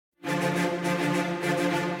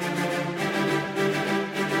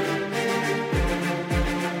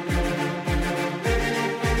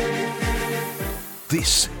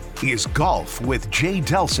This is Golf with Jay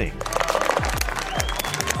Delsing.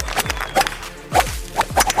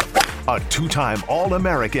 A two-time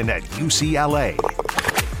All-American at UCLA.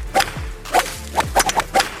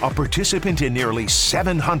 A participant in nearly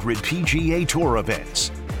 700 PGA Tour events.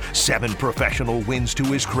 7 professional wins to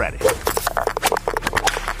his credit.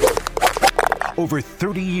 Over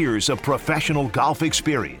 30 years of professional golf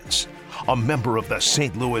experience. A member of the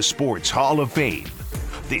St. Louis Sports Hall of Fame.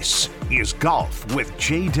 This is Golf with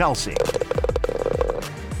Jay Delsing.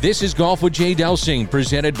 This is Golf with Jay Delsing,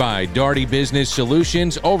 presented by Daugherty Business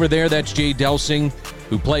Solutions. Over there, that's Jay Delsing,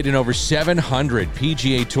 who played in over 700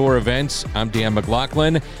 PGA Tour events. I'm Dan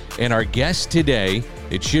McLaughlin, and our guest today,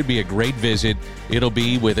 it should be a great visit. It'll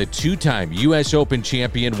be with a two-time U.S. Open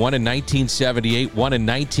champion, one in 1978, one in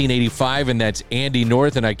 1985, and that's Andy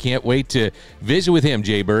North, and I can't wait to visit with him,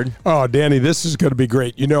 Jay Bird. Oh, Danny, this is going to be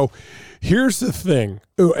great. You know, here's the thing,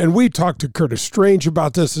 and we talked to Curtis Strange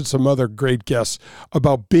about this and some other great guests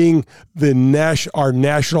about being our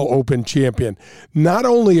National Open champion. Not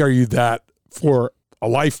only are you that for a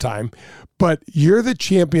lifetime, but you're the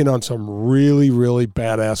champion on some really, really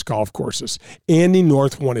badass golf courses. Andy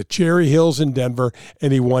North won at Cherry Hills in Denver,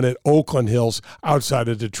 and he won at Oakland Hills outside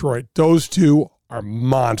of Detroit. Those two are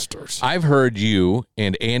monsters. I've heard you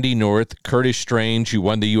and Andy North, Curtis Strange, who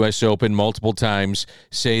won the U.S. Open multiple times,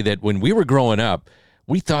 say that when we were growing up,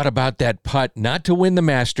 we thought about that putt not to win the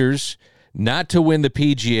Masters, not to win the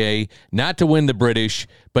PGA, not to win the British,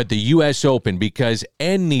 but the U.S. Open, because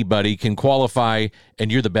anybody can qualify,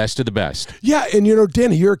 and you're the best of the best. Yeah, and you know,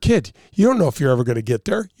 Danny, you're a kid. You don't know if you're ever going to get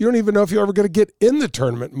there. You don't even know if you're ever going to get in the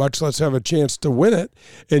tournament, much less have a chance to win it.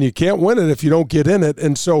 And you can't win it if you don't get in it.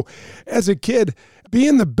 And so, as a kid,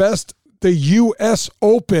 being the best, the U.S.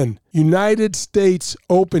 Open, United States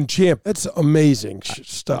Open champ, that's amazing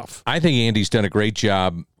stuff. I think Andy's done a great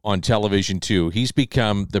job on television, too. He's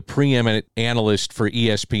become the preeminent analyst for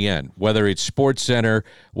ESPN, whether it's SportsCenter,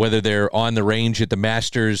 whether they're on the range at the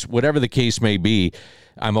Masters, whatever the case may be.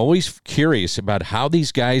 I'm always curious about how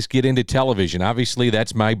these guys get into television. Obviously,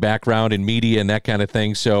 that's my background in media and that kind of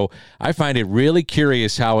thing, so I find it really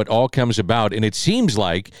curious how it all comes about, and it seems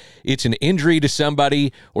like it's an injury to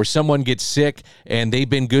somebody or someone gets sick, and they've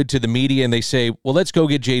been good to the media, and they say, well, let's go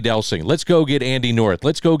get Jay Delsing. Let's go get Andy North.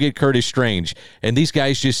 Let's go get Curtis Strange. And these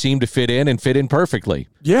guys just seem to fit in perfectly.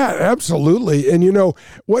 Yeah, absolutely. And you know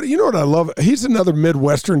what I love? He's another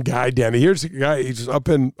Midwestern guy, Danny. Here's a guy, he's up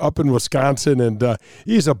in Wisconsin, and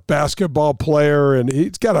he's a basketball player, and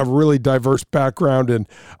he's got a really diverse background. And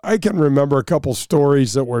I can remember a couple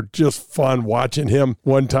stories that were just fun watching him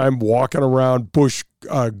one time walking around Busch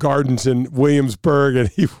Gardens in Williamsburg, and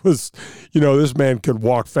he was, this man could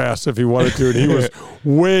walk fast if he wanted to, and he was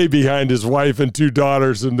way behind his wife and 2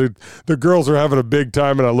 daughters, and the girls are having a big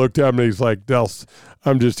time, and I looked at him, and he's like, Dels,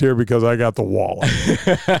 I'm just here because I got the wallet.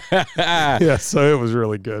 Yeah, so it was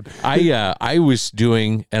really good. I was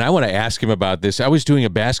doing, and I want to ask him about this, I was doing a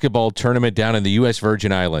basketball tournament down in the U.S.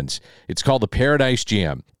 Virgin Islands. It's called the Paradise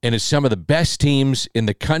Jam, and it's some of the best teams in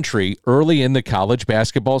the country early in the college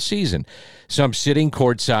basketball season. So I'm sitting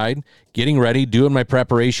courtside, getting ready, doing my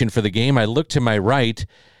preparation for the game. I look to my right,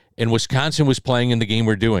 and Wisconsin was playing in the game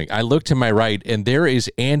we're doing. I look to my right, and there is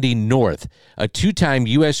Andy North, a 2-time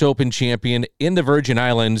U.S. Open champion in the Virgin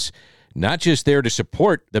Islands, not just there to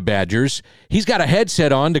support the Badgers. He's got a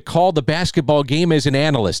headset on to call the basketball game as an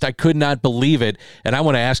analyst. I could not believe it, and I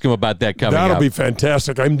want to ask him about that coming up. That'll be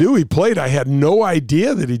fantastic. I knew he played. I had no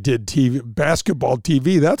idea that he did basketball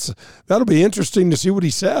TV. That'll be interesting to see what he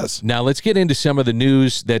says. Now, let's get into some of the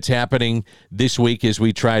news that's happening this week as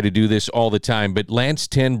we try to do this all the time. But Lance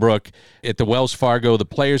Tenbrook at the Wells Fargo, the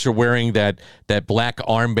players are wearing that black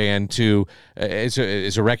armband as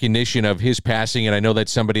a recognition of his passing, and I know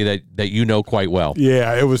that's somebody that you know quite well.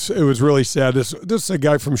 Yeah, it was really sad. This is a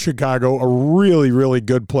guy from Chicago, a really, really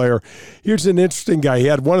good player. Here's an interesting guy. He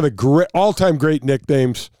had one of the all-time great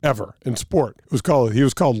nicknames ever in sport. He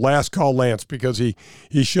was called Last Call Lance because he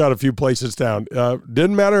shut a few places down.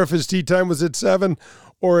 Didn't matter if his tee time was at 7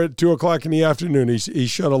 or at 2 o'clock in the afternoon. He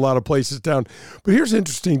shut a lot of places down. But here's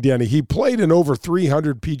interesting, Danny. He played in over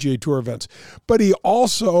 300 PGA Tour events, but he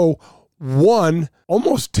also won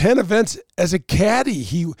almost 10 events as a caddy.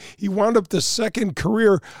 He wound up the second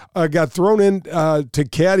career, got thrown in to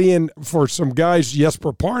caddying for some guys,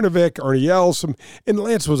 Jesper Parnevik, Ernie Els, and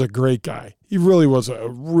Lance was a great guy. He really was a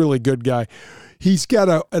really good guy. He's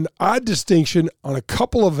got an odd distinction on a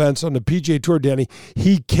couple events on the PGA Tour, Danny.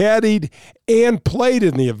 He caddied and played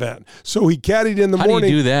in the event. So he caddied in the morning. How do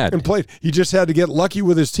you do that? And played. He just had to get lucky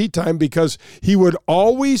with his tee time because he would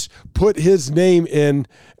always put his name in,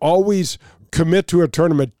 always commit to a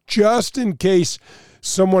tournament just in case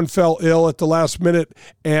someone fell ill at the last minute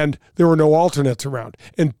and there were no alternates around.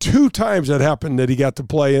 And 2 times that happened that he got to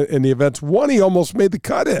play in the events. One, he almost made the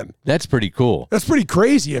cut in. That's pretty cool. That's pretty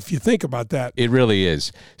crazy if you think about that. It really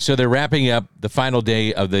is. So they're wrapping up the final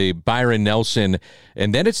day of the Byron Nelson,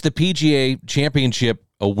 and then it's the PGA Championship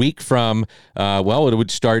a week from, it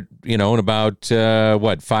would start, in about,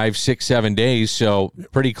 5, 6, 7 days. So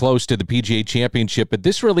pretty close to the PGA Championship. But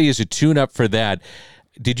this really is a tune-up for that.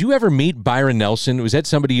 Did you ever meet Byron Nelson? Was that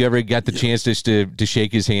somebody you ever got the chance to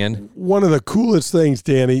shake his hand? One of the coolest things,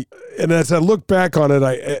 Danny, and as I look back on it,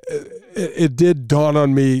 it did dawn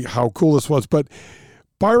on me how cool this was. But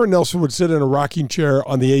Byron Nelson would sit in a rocking chair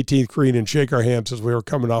on the 18th green and shake our hands as we were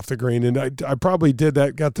coming off the green. And I probably did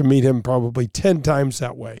that, got to meet him probably 10 times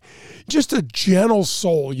that way. Just a gentle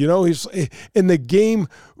soul, he's in the game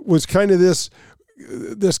was kind of this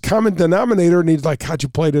common denominator, and he's like, how'd you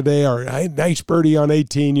play today? Or nice birdie on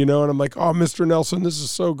 18, and I'm like, oh, Mr. Nelson, this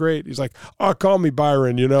is so great. He's like, oh, call me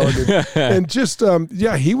Byron, and just,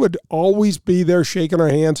 he would always be there shaking our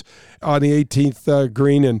hands on the 18th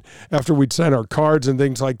green, and after we'd sign our cards and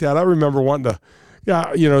things like that. I remember wanting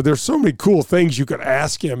to, there's so many cool things you could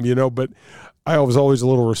ask him, but I was always a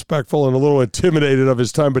little respectful and a little intimidated of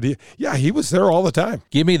his time, but he was there all the time.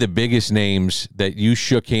 Give me the biggest names that you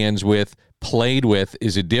shook hands with, played with,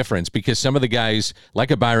 is a difference, because some of the guys like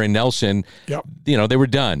a Byron Nelson, they were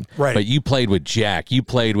done. Right. But you played with Jack, you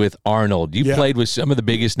played with Arnold, you played with some of the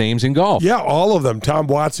biggest names in golf. Yeah, all of them. Tom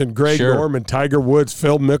Watson, Greg Norman, Tiger Woods,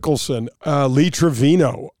 Phil Mickelson, Lee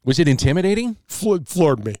Trevino. Was it intimidating?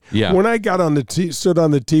 Floored me. Yeah. When I got on the tee, stood on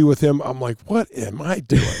the tee with him, I'm like, what am I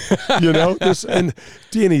doing? And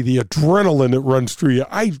Danny, the adrenaline that runs through you.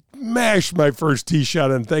 I mashed my first tee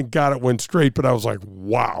shot, and thank God it went straight, but I was like,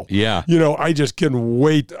 wow. Yeah. I just couldn't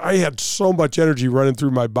wait. I had so much energy running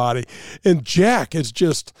through my body. And Jack is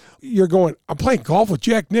just, you're going, I'm playing golf with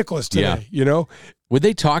Jack Nicklaus today, Would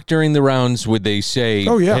they talk during the rounds? Would they say,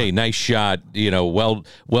 hey, nice shot,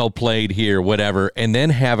 well played here, whatever, and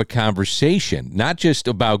then have a conversation, not just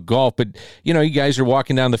about golf, but, you guys are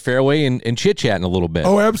walking down the fairway and chit-chatting a little bit.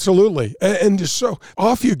 Oh, absolutely. And so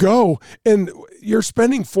off you go, and you're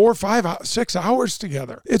spending 4, 5, 6 hours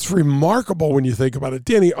together. It's remarkable when you think about it.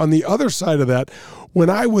 Danny, on the other side of that, when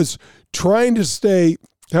I was trying to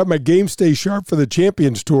have my game stay sharp for the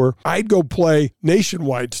Champions Tour, I'd go play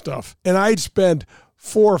nationwide stuff, and I'd spend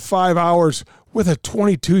 4 or 5 hours with a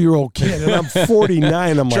 22-year-old kid, and I'm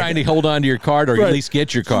 49. I'm trying to hold on to your card, or at least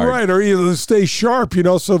get your card. Right, or either stay sharp,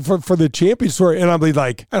 so for the Champions Tour, and I'll be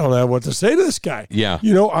like, I don't know what to say to this guy. Yeah.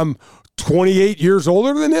 I'm 28 years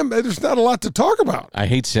older than him. There's not a lot to talk about. I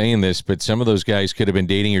hate saying this, but some of those guys could have been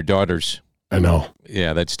dating your daughters. I know.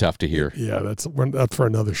 Yeah, that's tough to hear. Yeah, that's for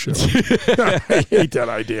another show. I hate that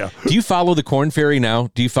idea. Do you follow the Korn Ferry now?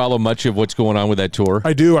 Do you follow much of what's going on with that tour?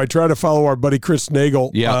 I do. I try to follow our buddy Chris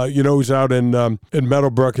Nagel. Yeah. Who's out in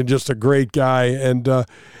Meadowbrook, and just a great guy. And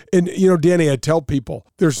Danny, I tell people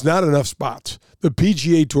there's not enough spots. The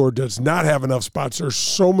PGA Tour does not have enough spots. There's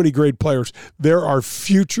so many great players. There are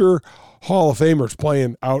future Hall of Famers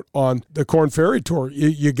playing out on the Korn Ferry Tour.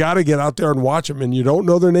 You got to get out there and watch them, and you don't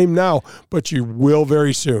know their name now, but you will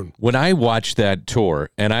very soon. When I watch that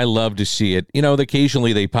tour, and I love to see it,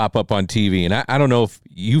 occasionally they pop up on TV, and I don't know if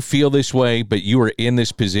you feel this way, but you are in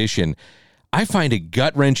this position. I find it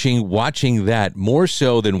gut-wrenching watching that more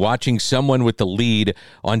so than watching someone with the lead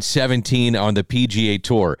on 17 on the PGA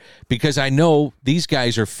Tour, because I know these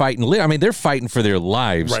guys are fighting. I mean, they're fighting for their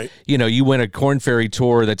lives. Right. You win a Korn Ferry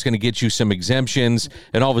Tour that's going to get you some exemptions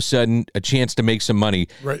and all of a sudden a chance to make some money.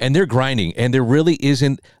 Right. And they're grinding, and there really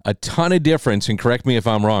isn't a ton of difference, and correct me if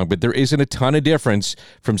I'm wrong, but there isn't a ton of difference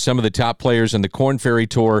from some of the top players on the Korn Ferry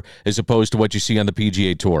Tour as opposed to what you see on the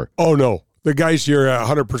PGA Tour. Oh, no. The guys, you're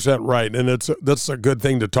 100% right, and that's a good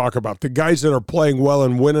thing to talk about. The guys that are playing well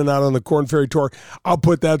and winning out on the Korn Ferry Tour, I'll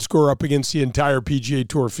put that score up against the entire PGA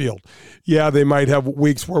Tour field. Yeah, they might have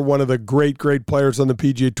weeks where one of the great players on the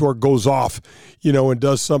PGA Tour goes off, and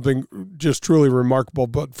does something just truly remarkable.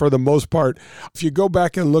 But for the most part, if you go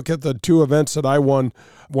back and look at the 2 events that I won,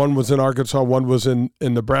 one was in Arkansas, one was in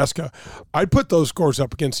Nebraska, I'd put those scores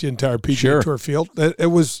up against the entire PGA Tour field. It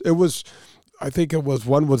was. I think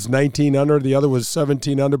one was 19 under, the other was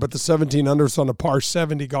 17 under, but the 17 under is on a par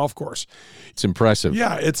 70 golf course. It's impressive.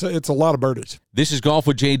 Yeah, it's a lot of birdies. This is Golf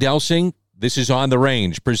with Jay Delsing. This is On the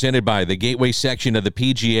Range, presented by the Gateway section of the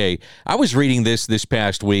PGA. I was reading this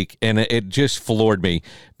past week, and it just floored me.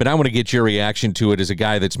 But I want to get your reaction to it as a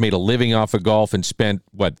guy that's made a living off of golf and spent,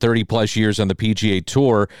 30-plus years on the PGA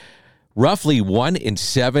Tour. Roughly 1 in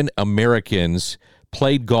 7 Americans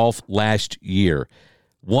played golf last year.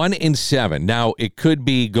 1 in 7. Now, it could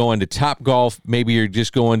be going to Top Golf. Maybe you're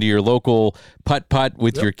just going to your local putt-putt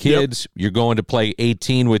with your kids. You're going to play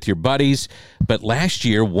 18 with your buddies. But last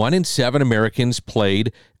year, 1 in 7 Americans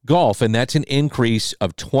played golf, and that's an increase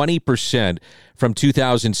of 20% from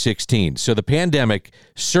 2016. So the pandemic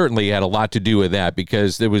certainly had a lot to do with that,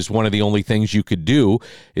 because it was one of the only things you could do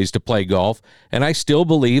is to play golf. And I still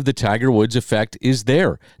believe the Tiger Woods effect is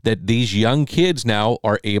there, that these young kids now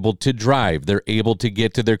are able to drive. They're able to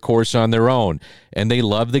get to their course on their own, and they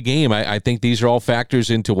love the game. I think these are all factors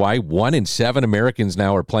into why 1 in 7 Americans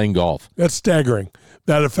now are playing golf. That's staggering.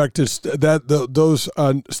 That effect is those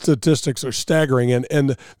statistics are staggering,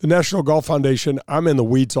 and the National Golf Foundation. I'm in the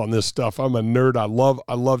weeds on this stuff. I'm a nerd. I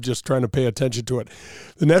love just trying to pay attention to it.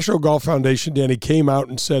 The National Golf Foundation, Danny, came out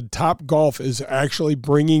and said Top Golf is actually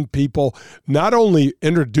bringing people, not only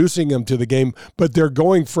introducing them to the game, but they're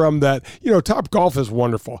going from that. Top Golf is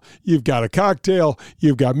wonderful. You've got a cocktail,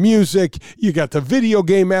 you've got music, you got the video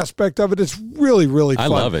game aspect of it. It's really, really fun. I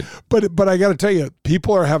love it. But I got to tell you,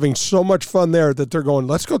 people are having so much fun there that they're going,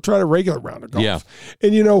 let's go try a regular round of golf. Yeah.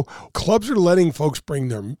 And, clubs are letting folks bring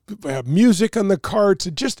their music on the carts.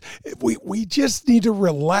 We just need to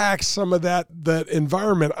relax some of that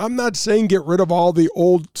environment. I'm not saying get rid of all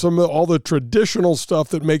the traditional stuff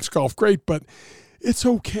that makes golf great, but it's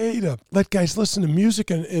okay to let guys listen to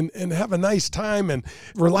music and have a nice time and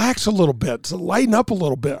relax a little bit, to lighten up a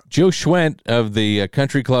little bit. Joe Schwent of the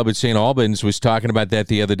Country Club at St. Albans was talking about that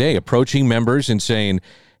the other day, approaching members and saying,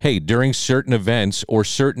 hey, during certain events or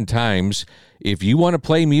certain times, if you want to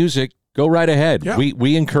play music, go right ahead. Yeah.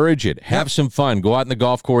 We encourage it. Have some fun. Go out on the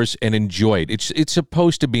golf course and enjoy it. It's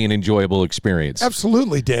supposed to be an enjoyable experience.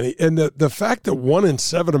 Absolutely, Danny. And the fact that 1 in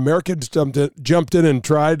 7 Americans jumped in and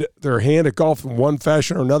tried their hand at golf in one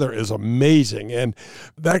fashion or another is amazing. And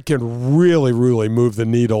that can really, really move the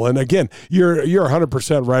needle. And again, you're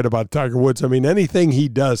 100% right about Tiger Woods. I mean, anything he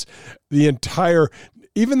does,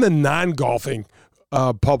 even the non-golfing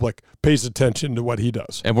public pays attention to what he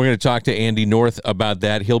does. And we're going to talk to Andy North about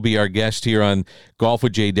that. He'll be our guest here on Golf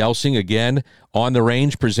with Jay Delsing, again, on the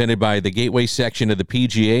range, presented by the Gateway section of the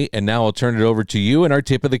PGA. And now I'll turn it over to you and our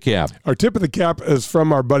tip of the cap. Our tip of the cap is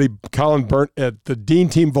from our buddy Colin Burnt at the Dean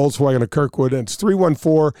Team Volkswagen of Kirkwood, and it's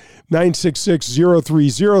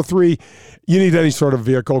 314-966-0303. You need any sort of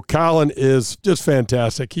vehicle. Colin is just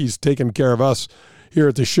fantastic. He's taken care of us here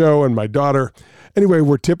at the show and my daughter. Anyway,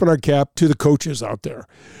 we're tipping our cap to the coaches out there.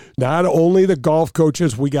 Not only the golf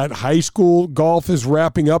coaches, we got high school golf is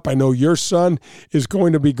wrapping up. I know your son is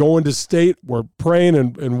going to be going to state. We're praying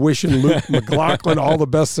and wishing Luke McLaughlin all the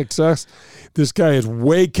best success. This guy is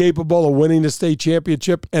way capable of winning the state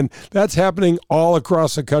championship, and that's happening all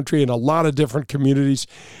across the country in a lot of different communities.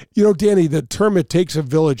 Danny, the term it takes a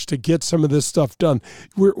village to get some of this stuff done.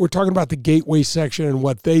 We're talking about the Gateway section and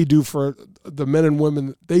what they do for the men and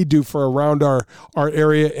women they do for around our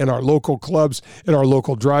area and our local clubs and our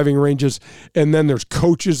local driving ranges. And then there's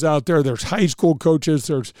coaches out there. There's high school coaches.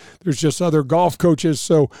 There's just other golf coaches.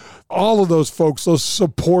 So all of those folks, those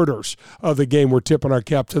supporters of the game, we're tipping our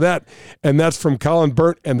cap to that. And that's from Colin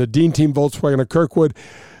Burnt and the Dean Team Volkswagen of Kirkwood.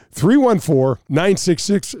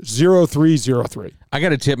 314-966-0303. I got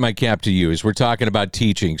to tip my cap to you as we're talking about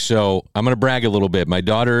teaching. So I'm going to brag a little bit. My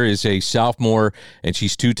daughter is a sophomore, and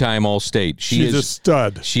she's 2-time All-State. She's a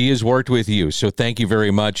stud. She has worked with you, so thank you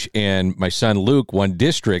very much. And my son Luke won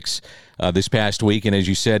districts this past week, and as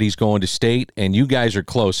you said, he's going to state, and you guys are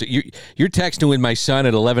close. You're texting with my son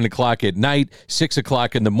at 11 o'clock at night, 6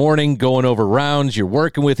 o'clock in the morning, going over rounds. You're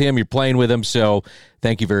working with him. You're playing with him. So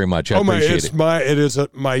thank you very much. I appreciate it. It is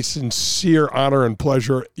my sincere honor and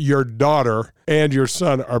pleasure. Your daughter and your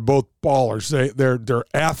son are both ballers. They're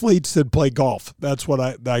athletes that play golf. That's what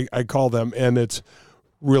I call them, and it's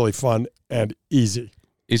really fun and easy.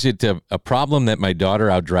 Is it a problem that my daughter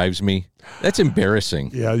outdrives me? That's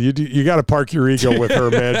embarrassing. Yeah, you got to park your ego with her,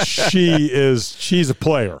 man. She's a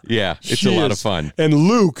player. Yeah, it's a lot of fun. And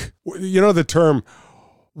Luke, the term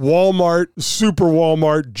Walmart, Super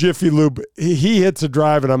Walmart, Jiffy Lube, he hits a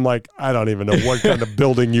drive, and I'm like, I don't even know what kind of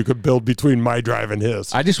building you could build between my drive and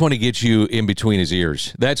his. I just want to get you in between his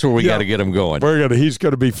ears. That's where we got to get him going. He's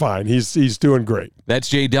going to be fine. He's doing great. That's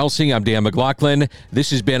Jay Delsing. I'm Dan McLaughlin.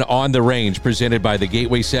 This has been On the Range, presented by the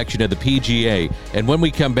Gateway section of the PGA. And when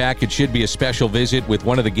we come back, it should be a special visit with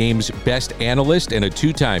one of the game's best analysts and a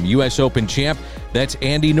 2-time U.S. Open champ. That's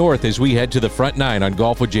Andy North as we head to the front 9 on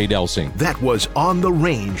Golf with Jay Delsing. That was On the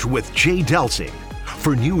Range with Jay Delsing.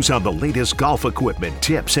 For news on the latest golf equipment,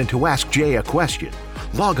 tips, and to ask Jay a question,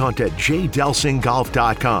 log on to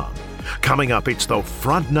jdelsinggolf.com. Coming up, it's the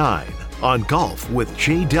front 9 on Golf with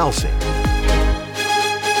Jay Delsing.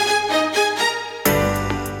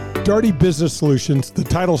 Darty Business Solutions, the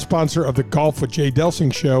title sponsor of the Golf with Jay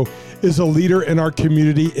Delsing show, is a leader in our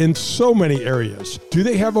community in so many areas. Do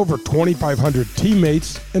they have over 2,500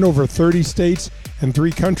 teammates in over 30 states and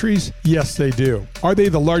 3 countries? Yes, they do. Are they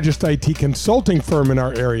the largest IT consulting firm in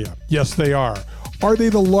our area? Yes, they are. Are they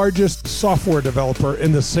the largest software developer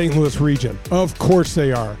in the St. Louis region? Of course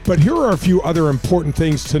they are. But here are a few other important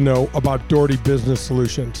things to know about Darty Business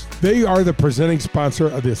Solutions. They are the presenting sponsor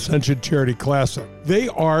of the Ascension Charity Classic. They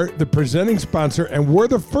are the presenting sponsor, and we're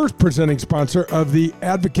the first presenting sponsor of the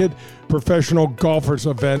Advocate Professional Golfers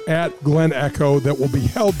event at Glen Echo that will be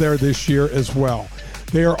held there this year as well.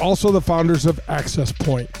 They are also the founders of Access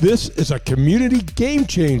Point. This is a community game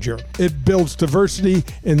changer. It builds diversity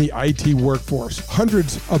in the IT workforce.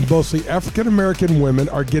 Hundreds of mostly African-American women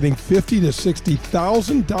are getting $50,000 to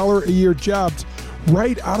 $60,000 a year jobs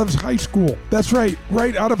right out of high school. That's right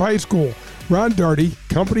out of high school. Ron Darty,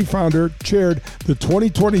 company founder, chaired the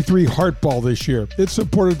 2023 Heart Ball this year. It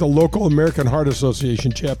supported the local American Heart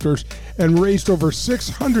Association chapters and raised over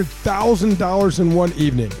 $600,000 in one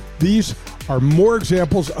evening. These are more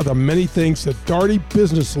examples of the many things that Darty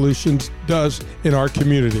Business Solutions does in our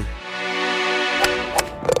community.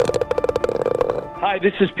 Hi,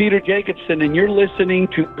 this is Peter Jacobson, and you're listening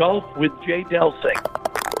to Golf with Jay Delsing.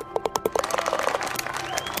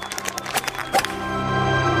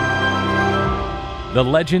 The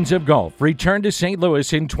Legends of Golf return to St.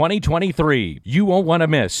 Louis in 2023. You won't want to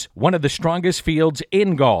miss one of the strongest fields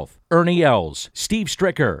in golf. Ernie Els, Steve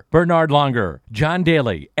Stricker, Bernard Longer, John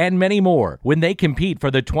Daly, and many more when they compete for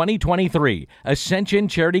the 2023 Ascension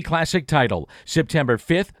Charity Classic title, September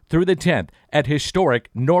 5th through the 10th at historic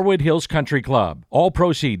Norwood Hills Country Club. All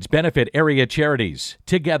proceeds benefit area charities.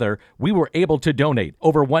 Together, we were able to donate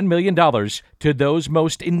over $1 million to those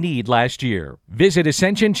most in need last year. Visit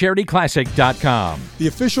AscensionCharityClassic.com. The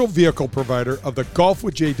official vehicle provider of the Golf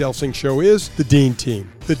with Jay Delsing show is the Dean Team.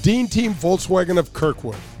 The Dean Team Volkswagen of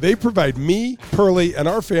Kirkwood. They provide me, Pearlie, and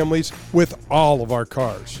our families with all of our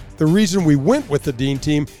cars. The reason we went with the Dean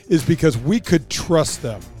Team is because we could trust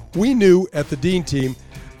them. We knew at the Dean Team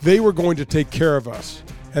they were going to take care of us,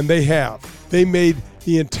 and they have. They made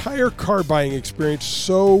the entire car buying experience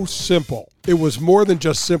so simple. It was more than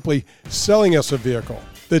just simply selling us a vehicle.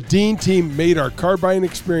 The Dean Team made our car buying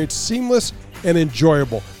experience seamless and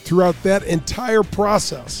enjoyable throughout that entire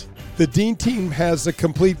process. The Dean Team has the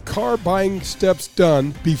complete car buying steps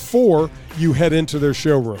done before you head into their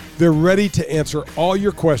showroom. They're ready to answer all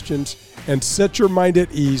your questions and set your mind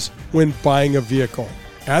at ease when buying a vehicle.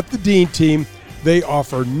 At the Dean Team, they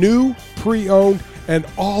offer new, pre-owned, and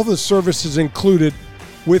all the services included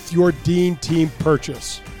with your Dean Team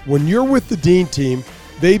purchase. When you're with the Dean Team,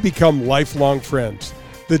 they become lifelong friends.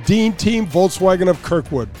 The Dean Team Volkswagen of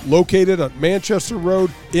Kirkwood, located at Manchester Road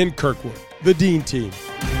in Kirkwood. The Dean Team.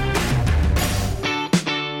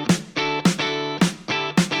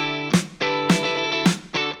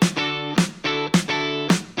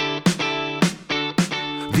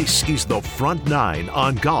 This is the Front Nine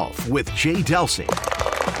on Golf with Jay Delsing.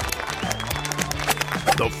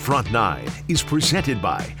 The Front Nine is presented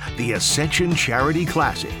by the Ascension Charity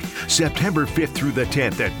Classic, September 5th through the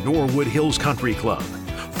 10th at Norwood Hills Country Club.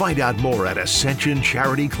 Find out more at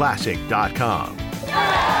AscensionCharityClassic.com.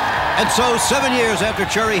 And so 7 years after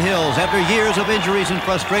Cherry Hills, after years of injuries and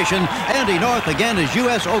frustration, Andy North again is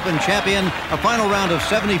U.S. Open champion. A final round of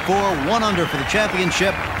 74, 1 under for the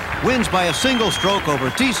championship. Wins by a single stroke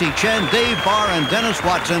over T.C. Chen, Dave Barr, and Dennis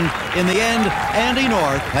Watson. In the end, Andy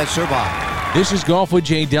North has survived. This is Golf with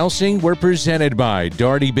Jay Delsing. We're presented by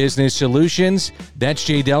Darty Business Solutions. That's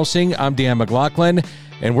Jay Delsing. I'm Dan McLaughlin.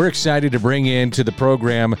 And we're excited to bring into the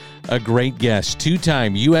program a great guest,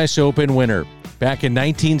 2-time U.S. Open winner back in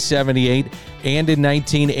 1978 and in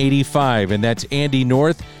 1985. And that's Andy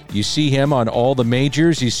North. You see him on all the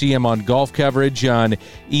majors. You see him on golf coverage on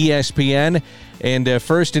ESPN. And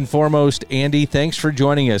first and foremost, Andy, thanks for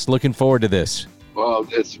joining us. Looking forward to this. Well,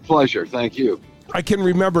 it's a pleasure. Thank you. I can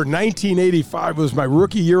remember 1985 was my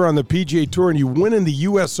rookie year on the PGA Tour, and you win in the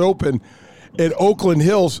U.S. Open at Oakland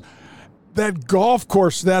Hills. That golf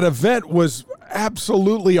course, that event was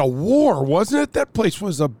absolutely a war, wasn't it? That place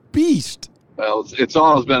was a beast. Well, it's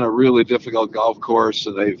always been a really difficult golf course,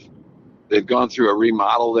 and they've gone through a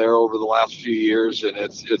remodel there over the last few years, and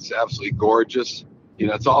it's absolutely gorgeous. You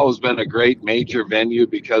know, it's always been a great major venue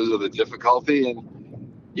because of the difficulty, and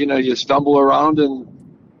you know, you stumble around and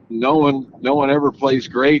no one ever plays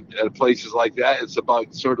great at places like that. It's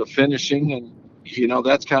about sort of finishing, and you know,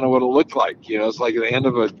 that's kind of what it looked like. You know, it's like at the end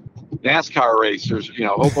of a NASCAR race. There's, you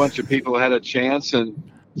know, a whole bunch of people had a chance, and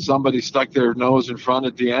somebody stuck their nose in front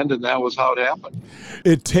at the end, and that was how it happened.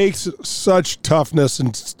 It takes such toughness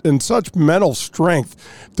and such mental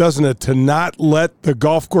strength, doesn't it, to not let the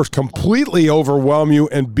golf course completely overwhelm you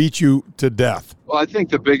and beat you to death? Well, I think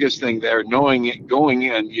the biggest thing there, knowing it going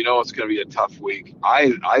in, it's going to be a tough week.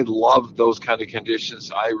 I love those kind of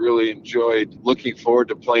conditions. I really enjoyed looking forward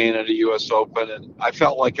to playing at a U.S. Open, and I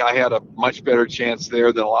felt like I had a much better chance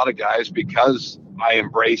there than a lot of guys because I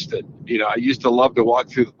embraced it. I used to love to walk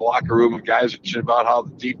through the locker room and guys would shit about how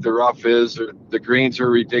deep the rough is, or the greens are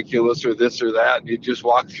ridiculous, or this or that. And you just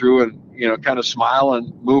walk through and, kind of smile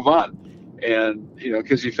and move on. And,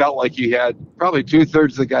 because you felt like you had probably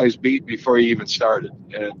 2/3 of the guys beat before you even started.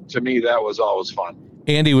 And to me, that was always fun.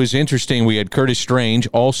 Andy, was interesting. We had Curtis Strange,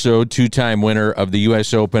 also two-time winner of the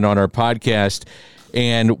U.S. Open, on our podcast.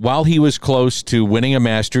 And while he was close to winning a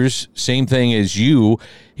Masters, same thing as you,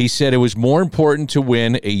 he said it was more important to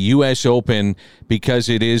win a U.S. Open because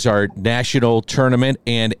it is our national tournament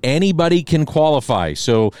and anybody can qualify.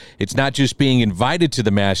 So it's not just being invited to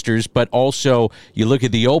the Masters, but also you look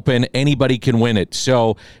at the Open, anybody can win it.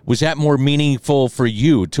 So was that more meaningful for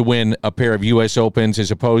you to win a pair of U.S. Opens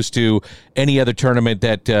as opposed to any other tournament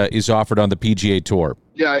that is offered on the PGA Tour?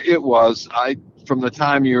 Yeah, it was. From the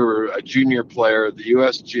time you were a junior player, the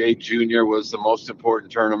USGA Junior was the most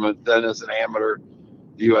important tournament. Then as an amateur,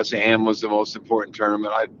 the US Am was the most important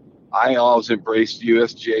tournament. I always embraced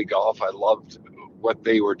USGA golf. I loved what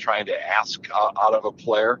they were trying to ask out of a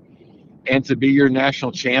player. And to be your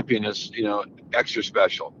national champion is, extra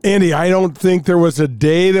special. Andy, I don't think there was a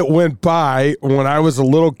day that went by when I was a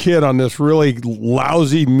little kid on this really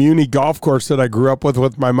lousy Muni golf course that I grew up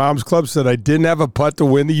with my mom's clubs that I didn't have a putt to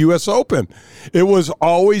win the U.S. Open. It was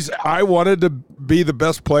always, I wanted to be the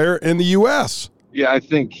best player in the U.S. Yeah, I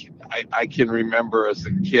think I can remember as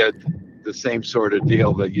a kid the same sort of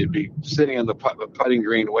deal, that you'd be sitting on the putting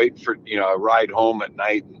green waiting for a ride home at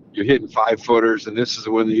night, and you're hitting 5-footers, and this is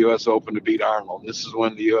when the U.S. Open to beat Arnold. This is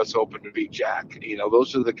when the U.S. Open to beat Jack.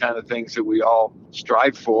 Those are the kind of things that we all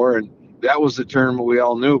strive for, and that was the tournament we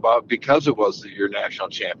all knew about because it was your national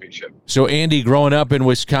championship. So, Andy, growing up in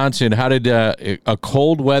Wisconsin, how did a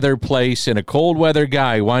cold weather place and a cold weather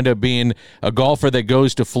guy wind up being a golfer that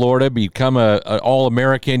goes to Florida, become an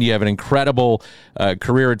All-American? You have an incredible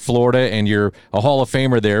career at Florida, and you're a Hall of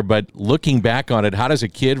Famer there. But looking back on it, how does a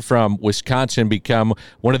kid from Wisconsin become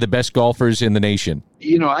one of the best golfers in the nation?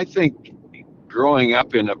 I think growing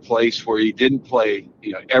up in a place where you didn't play,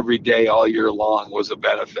 every day all year long was a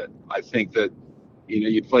benefit. I think that,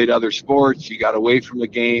 you played other sports, you got away from the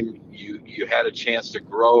game, you had a chance to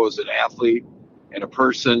grow as an athlete and a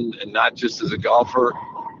person, and not just as a golfer.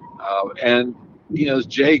 And as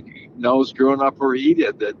Jake knows, growing up where he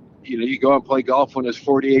did, that, you go and play golf when it's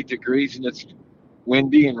 48 degrees and it's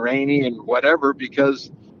windy and rainy and whatever,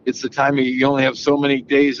 because it's the time you only have so many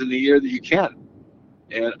days in the year that you can.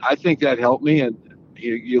 And I think that helped me. And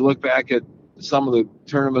you look back at some of the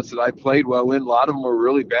tournaments that I played well in, a lot of them were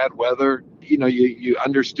really bad weather. You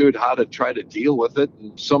understood how to try to deal with it.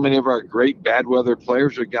 And so many of our great bad weather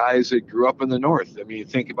players are guys that grew up in the north. I mean, you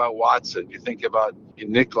think about Watson, you think about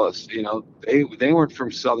Nicklaus, they weren't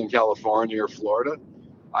from Southern California or Florida.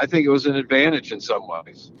 I think it was an advantage in some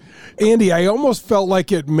ways. Andy, I almost felt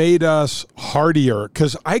like it made us hardier,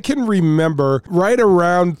 because I can remember right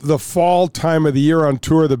around the fall time of the year on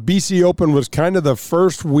tour, the BC Open was kind of the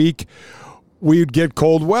first week we'd get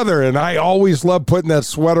cold weather, and I always loved putting that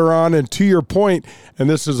sweater on. And to your point, and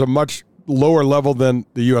this is a much lower level than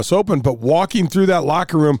the U.S. Open, but walking through that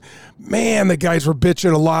locker room, man, the guys were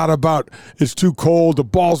bitching a lot about it's too cold, the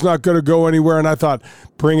ball's not going to go anywhere. And I thought,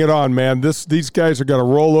 bring it on, man. These guys are going to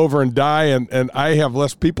roll over and die, and I have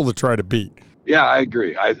less people to try to beat. Yeah, I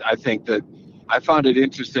agree. I think that I found it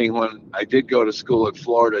interesting when I did go to school at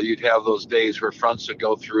Florida. You'd have those days where fronts would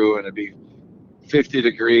go through and it'd be 50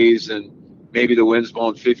 degrees and maybe the wind's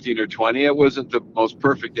blowing 15 or 20. It wasn't the most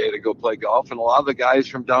perfect day to go play golf. And a lot of the guys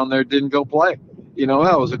from down there didn't go play. It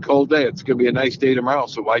was a cold day. It's going to be a nice day tomorrow,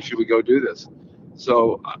 so why should we go do this?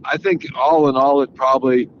 So I think all in all, it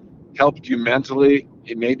probably helped you mentally.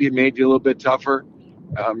 It maybe made you a little bit tougher.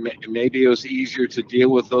 Maybe it was easier to deal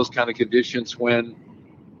with those kind of conditions when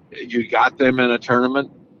you got them in a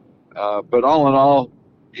tournament. But all in all,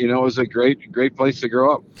 it was a great place to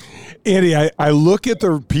grow up. Andy, I look at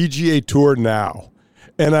the PGA Tour now,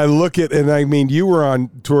 and I look at, and I mean, you were on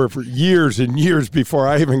tour for years and years before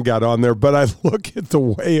I even got on there, but I look at the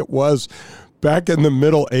way it was back in the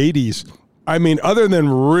middle 80s. I mean, other than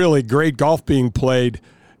really great golf being played,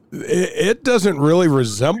 it doesn't really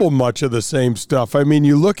resemble much of the same stuff. I mean,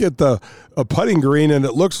 you look at a putting green, and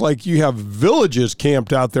it looks like you have villages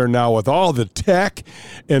camped out there now with all the tech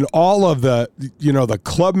and all of the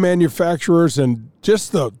club manufacturers, and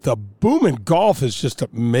just the boom in golf is just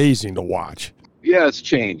amazing to watch. Yeah, it's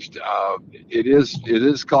changed. It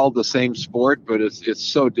is called the same sport, but it's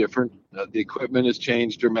so different. The equipment has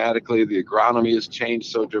changed dramatically. The agronomy has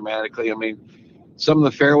changed so dramatically. I mean, some of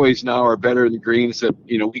the fairways now are better than greens that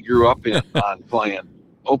we grew up on playing.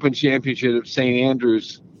 Open Championship at St.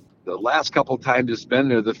 Andrews, the last couple times it's been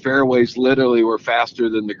there, the fairways literally were faster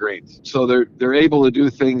than the greens. So they're able to do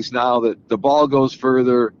things now that the ball goes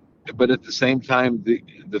further, but at the same time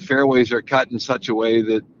the fairways are cut in such a way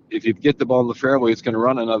that if you get the ball in the fairway, it's going to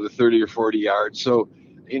run another 30 or 40 yards. So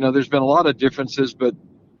there's been a lot of differences, but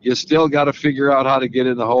you still got to figure out how to get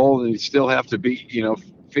in the hole, and you still have to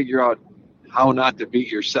figure out how not to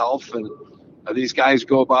beat yourself. And these guys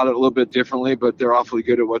go about it a little bit differently, but they're awfully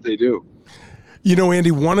good at what they do.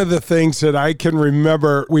 Andy, one of the things that I can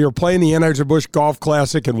remember, we were playing the Anheuser-Busch Golf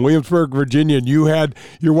Classic in Williamsburg, Virginia, and you had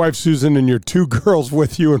your wife Susan and your two girls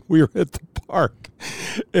with you, and we were at the park.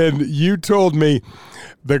 And you told me,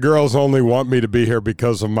 the girls only want me to be here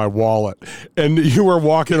because of my wallet. And you were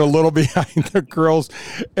walking a little behind the girls.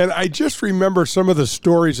 And I just remember some of the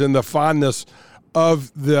stories and the fondness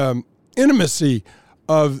of the intimacy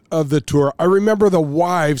of the tour. I remember the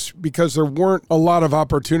wives, because there weren't a lot of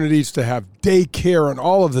opportunities to have daycare and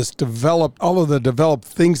all of the developed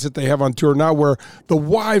things that they have on tour now, where the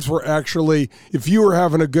wives were actually, if you were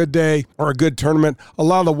having a good day or a good tournament, a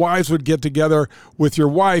lot of the wives would get together with your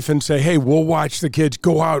wife and say, hey, we'll watch the kids,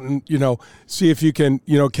 go out and, see if you can,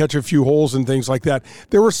 catch a few holes and things like that.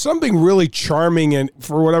 There was something really charming, and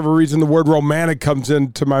for whatever reason, the word romantic comes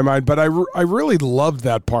into my mind, but I really loved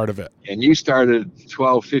that part of it. And you started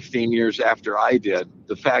 12, 15 years after I did.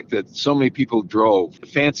 The fact that so many people drove. The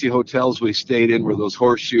fancy hotels we stayed in were those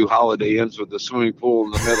horseshoe Holiday Inns with the swimming pool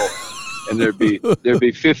in the middle. And there'd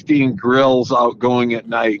be 15 grills out going at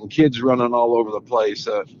night and kids running all over the place.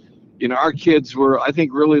 Our kids were, I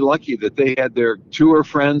think, really lucky that they had their tour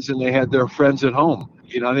friends and they had their friends at home.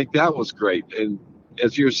 I think that was great. And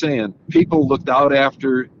as you're saying, people looked out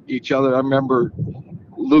after each other. I remember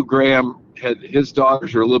Lou Graham his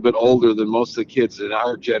daughters are a little bit older than most of the kids in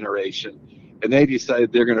our generation, and they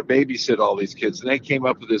decided they're going to babysit all these kids. And they came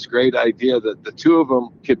up with this great idea that the two of them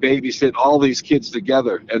could babysit all these kids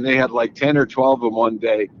together. And they had like 10 or 12 of them one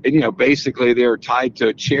day. And, basically they were tied to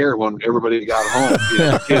a chair when everybody got home.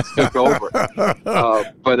 The kids took over.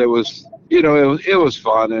 But it was, it was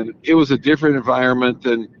fun, and it was a different environment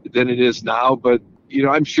than it is now. But,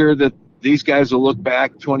 I'm sure that these guys will look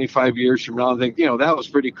back 25 years from now and think, that was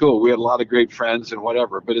pretty cool. We had a lot of great friends and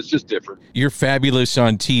whatever, but it's just different. You're fabulous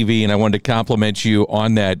on TV, and I wanted to compliment you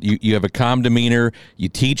on that. You have a calm demeanor. You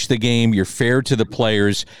teach the game. You're fair to the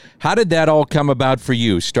players. How did that all come about for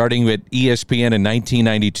you, starting at ESPN in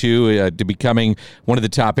 1992 to becoming one of the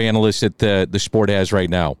top analysts that the sport has right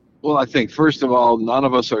now? Well, I think, first of all, none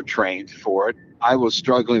of us are trained for it. I was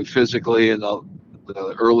struggling physically in the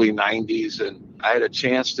early 90s, and I had a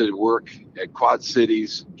chance to work at Quad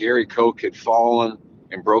Cities. Gary Koch had fallen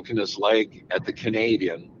and broken his leg at the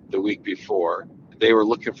Canadian the week before. They were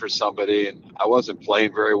looking for somebody, and I wasn't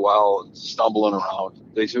playing very well and stumbling around.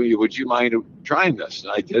 They said, would you mind trying this?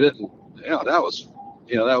 And I did it, and that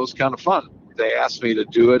was kind of fun. They asked me to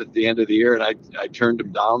do it at the end of the year, and I turned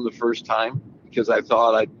them down the first time because I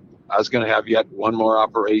thought I was going to have yet one more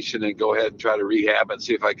operation and go ahead and try to rehab and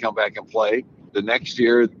see if I come back and play. The next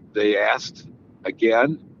year, they asked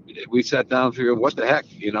again. We sat down and figured, what the heck?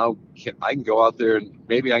 I can go out there and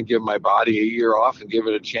maybe I can give my body a year off and give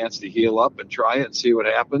it a chance to heal up and try it and see what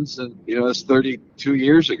happens. And, it's 32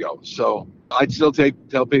 years ago. So I'd still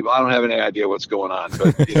tell people I don't have any idea what's going on.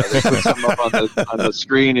 But, they put something up on the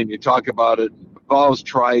screen and you talk about it. I've always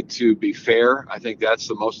tried to be fair. I think that's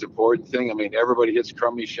the most important thing. I mean, everybody hits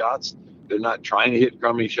crummy shots. They're not trying to hit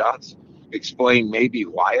crummy shots. Explain maybe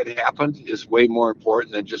why it happened is way more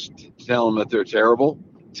important than just tell them that they're terrible.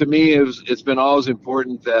 To me, it's been always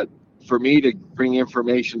important that for me to bring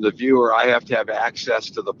information to the viewer, I have to have access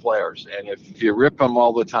to the players. And if you rip them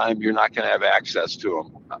all the time, you're not going to have access to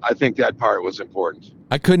them. I think that part was important.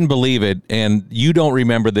 I couldn't believe it, and you don't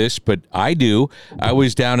remember this, but I do. I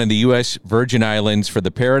was down in the U.S. Virgin Islands for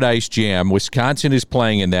the Paradise Jam. Wisconsin is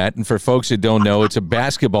playing in that, and for folks that don't know, it's a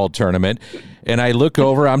basketball tournament. And I look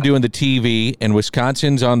over, I'm doing the TV, and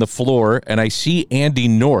Wisconsin's on the floor, and I see Andy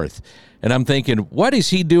North. And I'm thinking, what is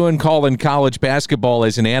he doing calling college basketball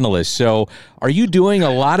as an analyst? So are you doing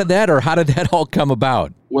a lot of that, or how did that all come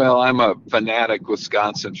about? Well, I'm a fanatic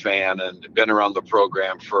Wisconsin fan and been around the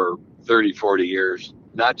program for 30, 40 years.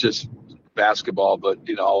 Not just basketball, but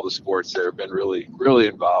all the sports there. Have been really, really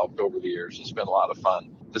involved over the years. It's been a lot of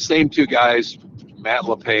fun. The same two guys, Matt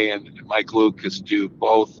LePay and Mike Lucas, do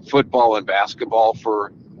both football and basketball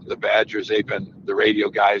for the Badgers. They've been the radio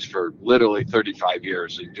guys for literally 35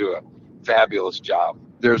 years. They do a fabulous job.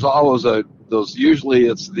 There's always usually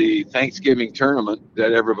it's the Thanksgiving tournament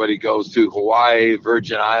that everybody goes to, Hawaii,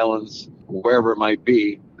 Virgin Islands, wherever it might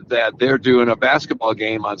be, that they're doing a basketball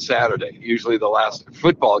game on Saturday, usually the last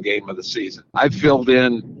football game of the season. I've filled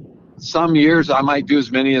in some years I might do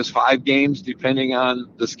as many as 5 games depending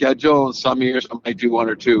on the schedule, and some years I might do 1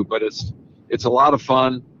 or 2, but it's a lot of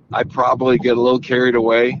fun. I probably get a little carried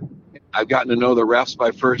away. I've gotten to know the refs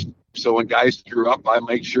by first, so when guys screw up, I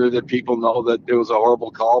make sure that people know that it was a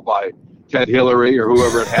horrible call by Ted Hillary or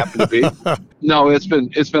whoever it happened to be. No, it's been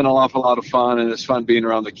an awful lot of fun, and it's fun being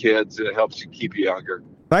around the kids. It helps you keep you younger.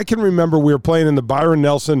 I can remember we were playing in the Byron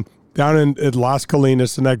Nelson down in Las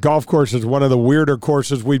Colinas, and that golf course is one of the weirder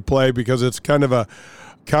courses we'd play because it's kind of a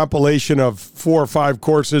compilation of 4 or 5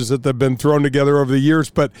 courses that have been thrown together over the years.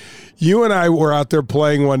 But you and I were out there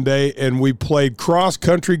playing one day, and we played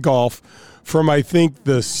cross-country golf from, I think,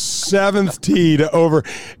 the 7th tee to over.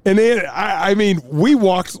 And we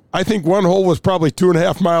walked, I think one hole was probably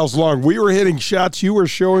 2.5 miles long. We were hitting shots you were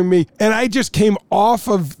showing me, and I just came off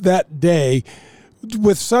of that day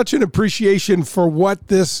with such an appreciation for what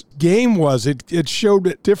this game was. It showed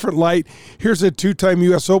a different light. Here's a 2-time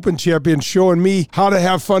U.S. Open champion showing me how to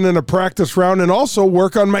have fun in a practice round and also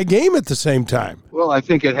work on my game at the same time. Well, I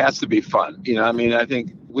think it has to be fun. I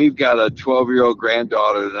think we've got a 12-year-old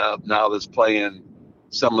granddaughter now that's playing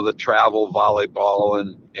some of the travel volleyball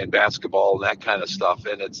and basketball and that kind of stuff.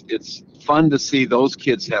 And it's fun to see those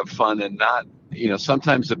kids have fun and not,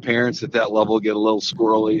 sometimes the parents at that level get a little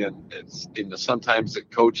squirrely, and sometimes the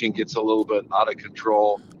coaching gets a little bit out of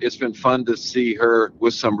control. It's been fun to see her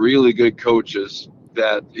with some really good coaches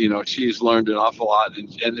that, she's learned an awful lot,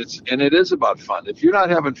 and it is about fun. If you're not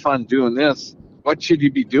having fun doing this, what should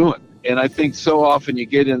you be doing? And I think so often you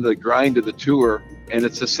get into the grind of the tour and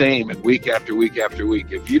it's the same week after week after week.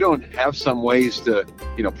 If you don't have some ways to,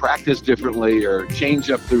 practice differently or change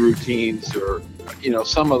up the routines or,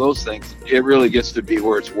 some of those things, it really gets to be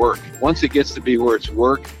where it's work. Once it gets to be where it's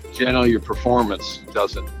work, generally your performance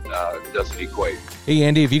doesn't equate. Hey,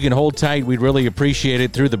 Andy, if you can hold tight, we'd really appreciate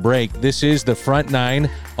it through the break. This is the Front Nine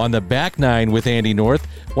on the Back Nine with Andy North.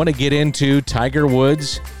 Want to get into Tiger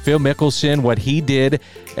Woods, Phil Mickelson, what he did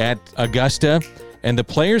at Augusta, and the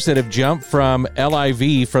players that have jumped from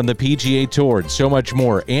LIV from the PGA Tour, and so much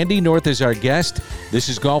more. Andy North is our guest. This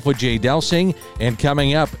is Golf with Jay Delsing, and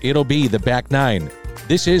coming up, it'll be the Back Nine.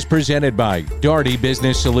 This is presented by Daugherty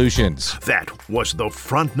Business Solutions. That was the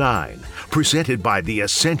Front Nine, presented by the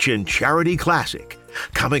Ascension Charity Classic.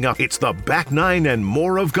 Coming up, it's the Back Nine and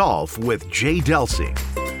more of golf with Jay Delsing.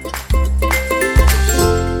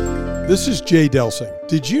 This is Jay Delsing.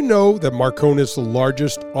 Did you know that Marcone is the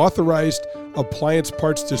largest authorized appliance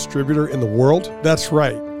parts distributor in the world? That's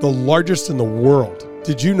right, the largest in the world.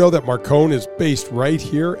 Did you know that Marcone is based right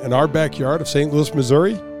here in our backyard of St. Louis,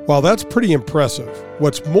 Missouri? Well, that's pretty impressive.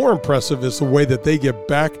 What's more impressive is the way that they give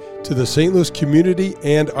back to the St. Louis community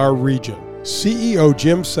and our region. CEO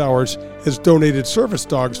Jim Sowers has donated service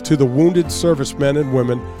dogs to the wounded servicemen and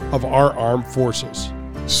women of our armed forces.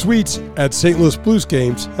 Suites at St. Louis Blues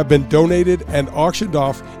games have been donated and auctioned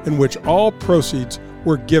off, in which all proceeds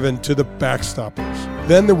were given to the Backstoppers.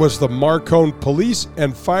 Then there was the Marcone Police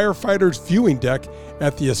and Firefighters viewing deck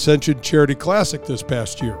at the Ascension Charity Classic this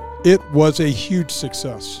past year. It was a huge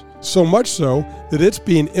success, so much so that it's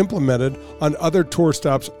being implemented on other tour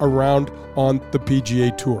stops around on the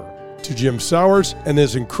PGA Tour. To Jim Sowers and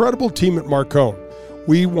his incredible team at Marcone,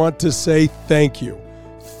 we want to say thank you.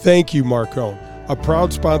 Thank you, Marcone, a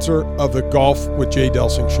proud sponsor of the Golf with Jay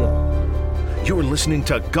Delsing show. You're listening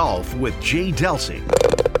to Golf with Jay Delsing.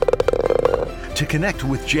 To connect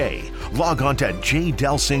with Jay, log on to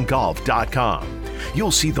jdelsinggolf.com.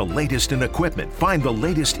 You'll see the latest in equipment, find the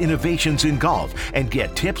latest innovations in golf, and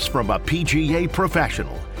get tips from a PGA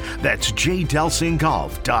professional. That's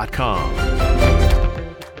jdelsinggolf.com.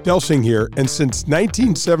 Delsing here, and since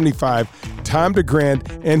 1975, Tom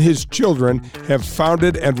DeGrand and his children have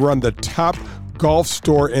founded and run the top golf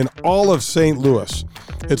store in all of St. Louis.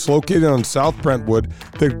 It's located on South Brentwood.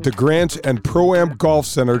 The DeGrands and Pro-Am Golf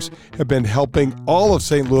Centers have been helping all of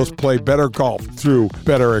St. Louis play better golf through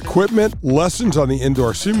better equipment, lessons on the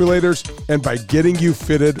indoor simulators, and by getting you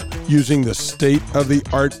fitted using the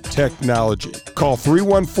state-of-the-art technology. Call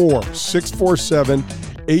 314-647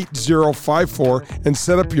 800-327-8054 and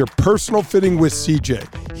set up your personal fitting with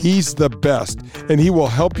CJ. He's the best, and he will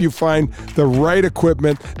help you find the right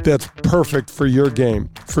equipment that's perfect for your game.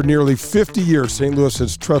 For nearly 50 years, St. Louis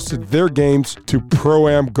has trusted their games to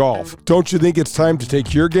Pro-Am Golf. Don't you think it's time to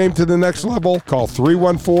take your game to the next level? Call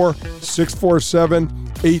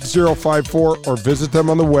 314-647-8054 or visit them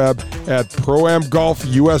on the web at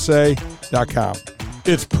proamgolfusa.com.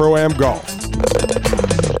 It's Pro-Am Golf.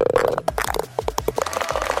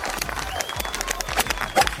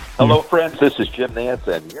 Hello, friends. This is Jim Nance,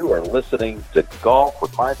 and you are listening to Golf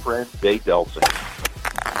with my friend Jay Delsing.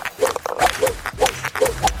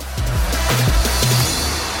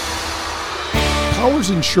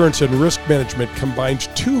 Powers Insurance and Risk Management combines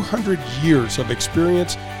 200 years of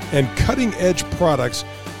experience and cutting-edge products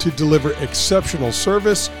to deliver exceptional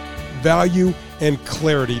service, value, and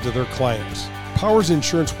clarity to their clients. Powers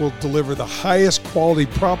Insurance will deliver the highest quality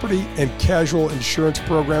property and casual insurance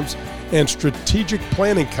programs and strategic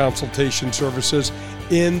planning consultation services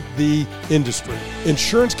in the industry.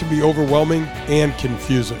 Insurance can be overwhelming and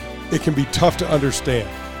confusing. It can be tough to understand.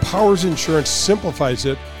 Powers Insurance simplifies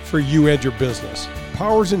it for you and your business.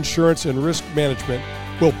 Powers Insurance and Risk Management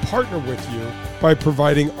will partner with you by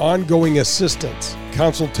providing ongoing assistance,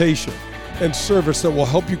 consultation, and service that will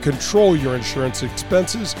help you control your insurance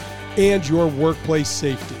expenses and your workplace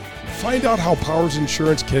safety. Find out how Powers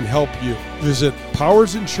Insurance can help you. Visit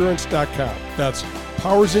powersinsurance.com. That's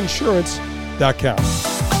powersinsurance.com.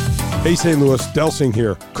 Hey, St. Louis, Delsing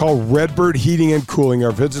here. Call Redbird Heating and Cooling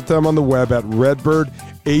or visit them on the web at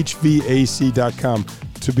redbirdhvac.com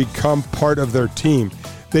to become part of their team.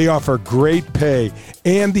 They offer great pay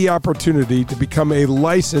and the opportunity to become a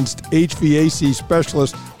licensed HVAC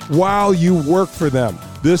specialist while you work for them.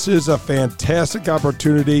 This is a fantastic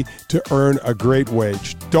opportunity to earn a great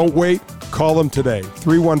wage. Don't wait. Call them today.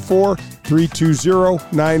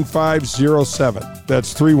 314-320-9507.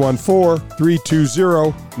 That's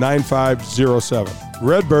 314-320-9507.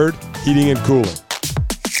 Redbird Heating and Cooling.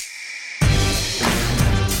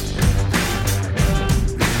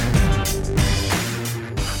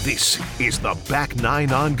 This is the Back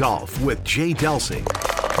Nine on Golf with Jay Delsing.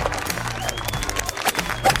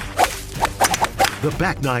 The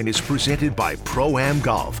Back Nine is presented by Pro-Am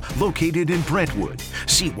Golf, located in Brentwood.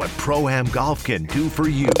 See what Pro-Am Golf can do for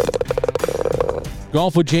you.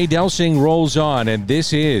 Golf with Jay Delsing rolls on, and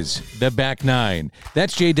this is the Back Nine.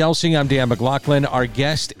 That's Jay Delsing. I'm Dan McLaughlin. Our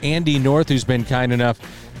guest, Andy North, who's been kind enough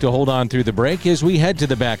to hold on through the break as we head to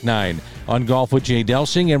the Back Nine on Golf with Jay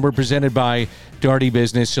Delsing, and we're presented by Daugherty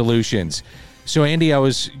Business Solutions. So, Andy, I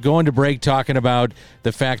was going to break talking about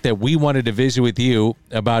the fact that we wanted to visit with you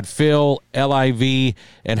about Phil, LIV,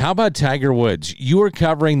 and how about Tiger Woods? You were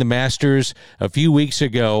covering the Masters a few weeks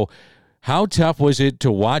ago. How tough was it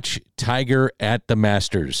to watch Tiger at the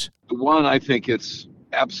Masters? One, I think it's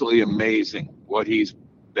absolutely amazing what he's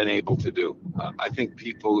been able to do. I think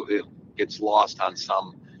it gets lost on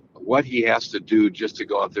what he has to do just to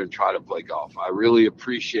go out there and try to play golf. I really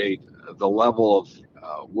appreciate the level of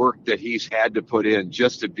work that he's had to put in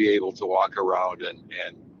just to be able to walk around and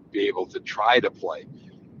be able to try to play.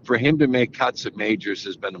 For him to make cuts at majors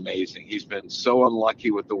has been amazing. He's been so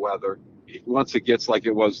unlucky with the weather. Once it gets like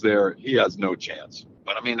it was there, he has no chance.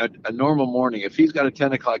 But I mean, a normal morning, if he's got a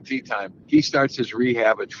 10 o'clock tee time, he starts his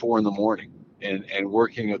rehab at 4 a.m. and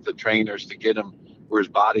working with the trainers to get him where his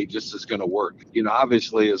body just is going to work.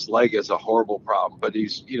 Obviously his leg is a horrible problem, but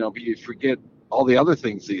you forget all the other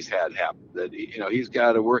things he's had happen, that he's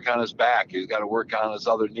got to work on his back, he's got to work on his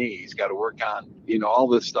other knee, he's got to work on all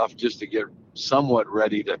this stuff just to get somewhat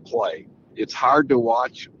ready to play. It's hard to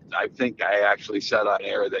watch. I think I actually said on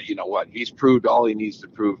air that he's proved all he needs to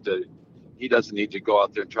prove. That he doesn't need to go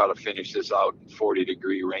out there and try to finish this out in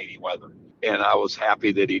 40-degree rainy weather, and I was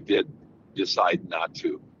happy that he did decide not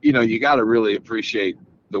to. You got to really appreciate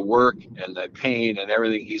the work and the pain and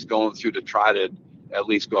everything he's going through to try to at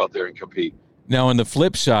least go out there and compete. Now, on the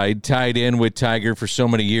flip side, tied in with Tiger for so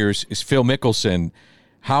many years is Phil Mickelson.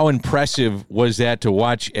 How impressive was that to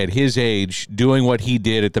watch at his age doing what he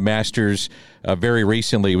did at the Masters very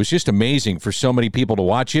recently? It was just amazing for so many people to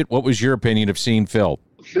watch it. What was your opinion of seeing Phil?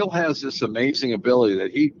 Phil has this amazing ability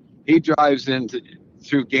that he drives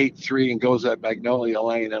through gate 3 and goes at Magnolia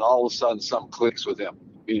Lane, and all of a sudden something clicks with him.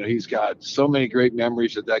 He's got so many great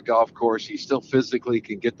memories at that golf course. He still physically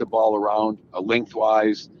can get the ball around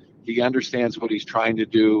lengthwise. He understands what he's trying to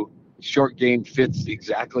do. Short game fits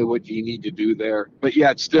exactly what you need to do there. But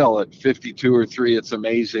yet still at 52 or 3, it's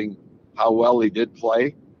amazing how well he did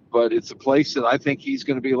play. But it's a place that I think he's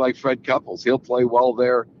going to be like Fred Couples. He'll play well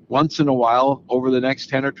there once in a while over the next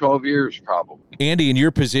 10 or 12 years, probably. Andy, in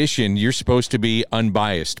your position, you're supposed to be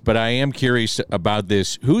unbiased, but I am curious about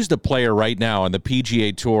this. Who's the player right now on the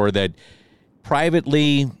PGA Tour that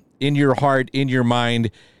privately, in your heart, in your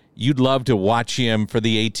mind, you'd love to watch him for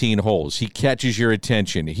the 18 holes? He catches your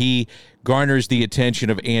attention. He garners the attention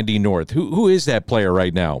of Andy North. Who is that player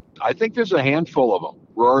right now? I think there's a handful of them.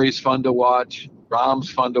 Rory's fun to watch.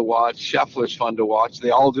 Rahm's fun to watch. Scheffler's fun to watch. They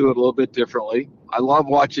all do it a little bit differently. I love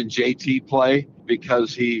watching JT play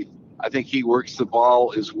because I think he works the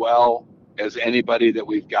ball as well as anybody that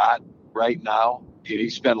we've got right now. He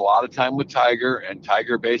spent a lot of time with Tiger, and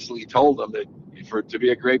Tiger basically told him that to be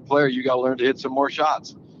a great player, you got to learn to hit some more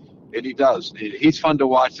shots. And he does. He's fun to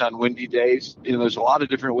watch on windy days. There's a lot of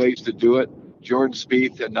different ways to do it. Jordan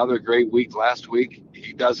Spieth, another great week last week.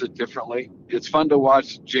 He does it differently. It's fun to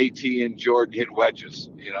watch JT and Jordan hit wedges.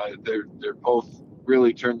 They're both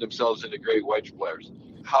really turned themselves into great wedge players.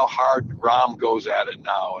 How hard Rahm goes at it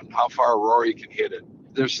now and how far Rory can hit it.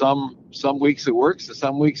 There's some weeks it works and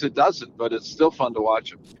some weeks it doesn't, but it's still fun to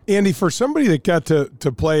watch him. Andy, for somebody that got to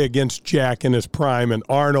play against Jack in his prime and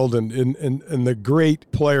Arnold and the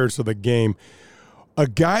great players of the game, a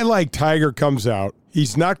guy like Tiger comes out.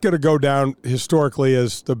 He's not going to go down historically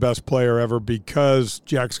as the best player ever because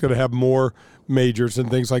Jack's going to have more majors and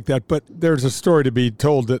things like that. But there's a story to be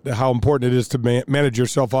told that how important it is to manage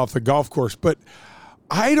yourself off the golf course. But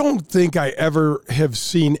I don't think I ever have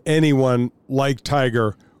seen anyone like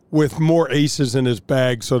Tiger with more aces in his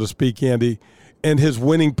bag, so to speak, Andy, and his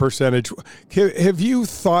winning percentage. Have you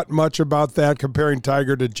thought much about that, comparing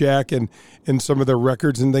Tiger to Jack and some of their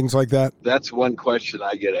records and things like that? That's one question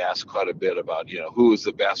I get asked quite a bit about, who is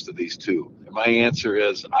the best of these two? And my answer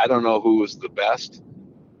is, I don't know who is the best,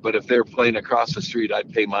 but if they're playing across the street,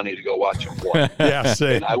 I'd pay money to go watch them play. Yeah,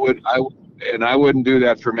 same. And I wouldn't do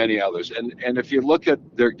that for many others. And if you look at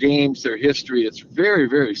their games, their history, it's very,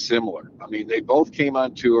 very similar. I mean, they both came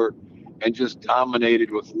on tour and just dominated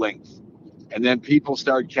with length. And then people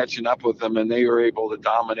started catching up with them, and they were able to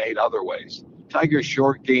dominate other ways. Tiger's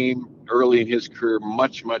short game early in his career,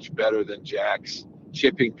 much, much better than Jack's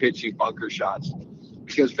chipping, pitching, bunker shots.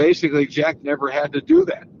 Because basically Jack never had to do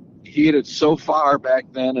that. He hit it so far back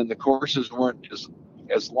then, and the courses weren't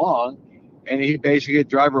as long, and he basically hit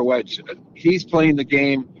driver wedge. He's playing the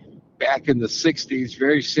game back in the 60s,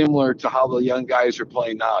 very similar to how the young guys are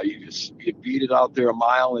playing now. You beat it out there a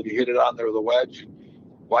mile, and you hit it on there with a wedge.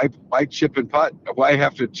 Why chip and putt? Why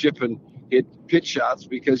have to chip and hit pitch shots?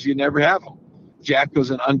 Because you never have them. Jack was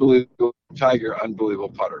an unbelievable, Tiger, unbelievable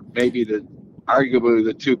putter. Maybe arguably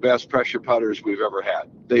the two best pressure putters we've ever had.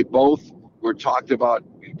 They both were talked about,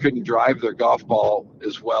 couldn't drive their golf ball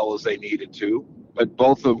as well as they needed to, but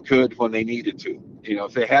both of them could when they needed to.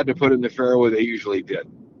 If they had to put in the fairway, they usually did,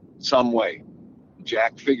 some way.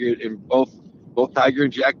 Jack figured in both Tiger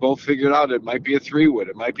and Jack both figured out it might be a 3-wood,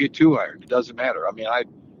 it might be a 2-iron. It doesn't matter. I mean,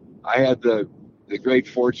 I had the great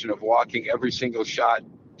fortune of walking every single shot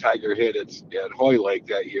Tiger hit at Hoylake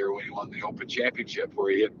that year when he won the Open Championship,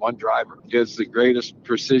 where he hit one driver. It's the greatest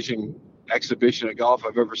precision exhibition of golf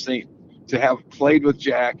I've ever seen. To have played with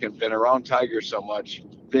Jack and been around Tiger so much,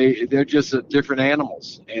 they're just different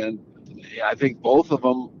animals. And I think both of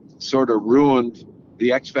them sort of ruined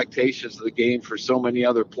the expectations of the game for so many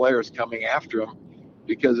other players coming after him,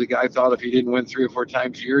 because the guy thought if he didn't win 3 or 4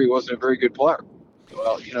 times a year, he wasn't a very good player.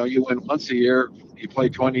 Well, you win once a year, you play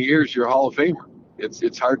 20 years, you're a Hall of Famer.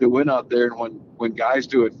 It's hard to win out there, and when guys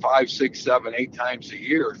do it 5, 6, 7, 8 times a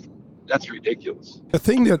year, that's ridiculous. The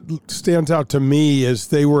thing that stands out to me is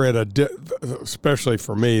they were at especially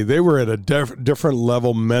for me, they were at a different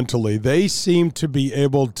level mentally. They seemed to be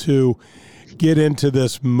able to get into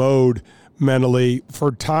this mode mentally.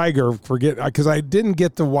 For Tiger, because I didn't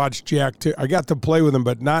get to watch Jack. I got to play with him,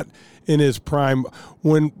 but not in his prime.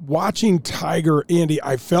 When watching Tiger, Andy,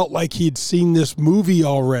 I felt like he'd seen this movie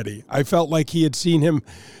already. I felt like he had seen him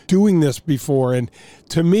doing this before. And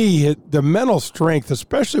to me, the mental strength,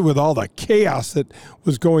 especially with all the chaos that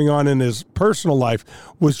was going on in his personal life,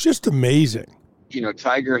 was just amazing.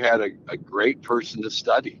 Tiger had a great person to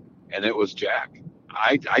study, and it was Jack.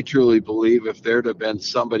 I truly believe if there'd have been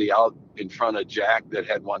somebody out in front of Jack that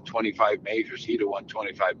had won 25 majors, he'd have won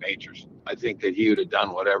 25 majors. I think that he would have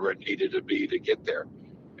done whatever it needed to be to get there.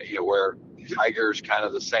 Where Tiger's kind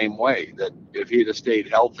of the same way, that if he'd have stayed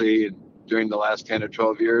healthy during the last 10 or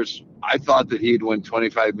 12 years, I thought that he'd win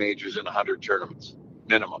 25 majors in 100 tournaments,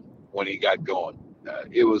 minimum, when he got going.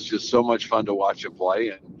 It was just so much fun to watch him play.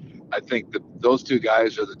 And I think that those two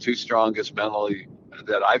guys are the two strongest mentally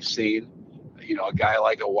that I've seen. A guy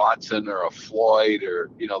like a Watson or a Floyd, or,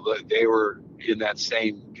 they were in that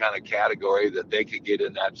same kind of category that they could get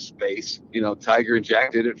in that space. Tiger and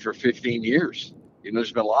Jack did it for 15 years.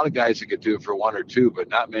 There's been a lot of guys that could do it for 1 or 2, but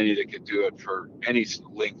not many that could do it for any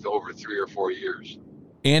length over 3 or 4 years.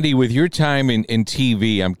 Andy, with your time in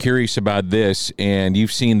TV, I'm curious about this, and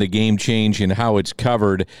you've seen the game change and how it's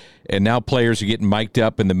covered, and now players are getting mic'd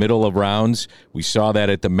up in the middle of rounds. We saw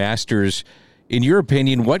that at the Masters. In your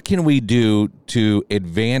opinion, what can we do to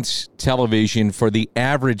advance television for the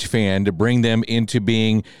average fan to bring them into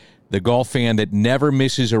being the golf fan that never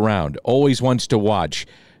misses a round, always wants to watch,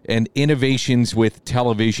 and innovations with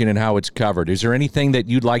television and how it's covered? Is there anything that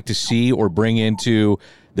you'd like to see or bring into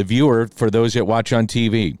the viewer for those that watch on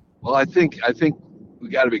TV? Well, I think we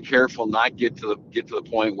got to be careful not get to the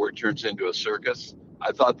point where it turns into a circus.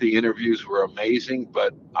 I thought the interviews were amazing,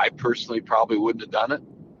 but I personally probably wouldn't have done it.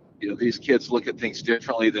 These kids look at things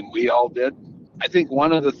differently than we all did. I think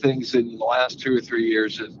one of the things in the last 2 or 3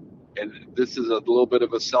 years is, and this is a little bit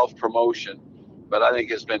of a self-promotion, but I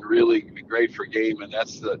think has been really great for game, and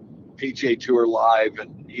that's the PGA Tour Live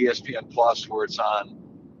and ESPN Plus, where it's on.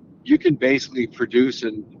 You can basically produce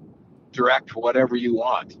and direct whatever you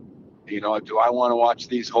want. Do I want to watch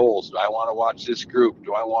these holes? Do I want to watch this group?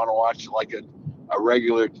 Do I want to watch like a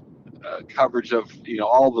regular coverage of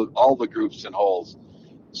all the groups and holes?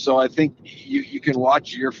 So I think you can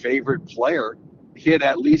watch your favorite player hit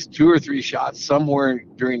at least 2 or 3 shots somewhere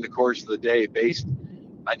during the course of the day, based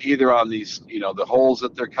on either on these the holes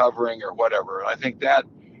that they're covering or whatever. And I think that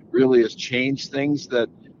really has changed things. That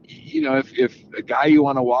if a guy you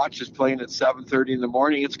want to watch is playing at 7:30 in the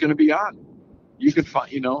morning, it's going to be on. You can find,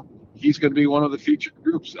 he's going to be one of the featured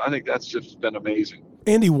groups. I think that's just been amazing.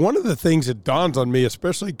 Andy, one of the things that dawns on me,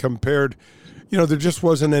 especially compared, there just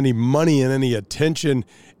wasn't any money and any attention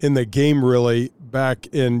in the game really back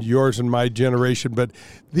in yours and my generation, but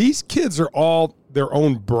these kids are all their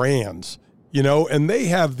own brands, and they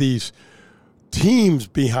have these teams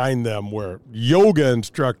behind them where yoga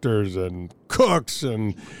instructors and cooks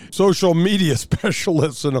and social media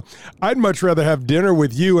specialists, and I'd much rather have dinner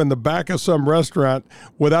with you in the back of some restaurant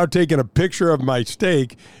without taking a picture of my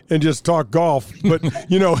steak and just talk golf. But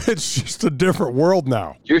it's just a different world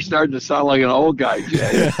now. You're starting to sound like an old guy,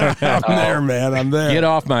 Jay. I'm there, man. I'm there. Get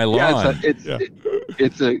off my lawn.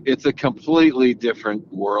 It's a completely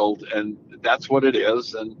different world, and that's what it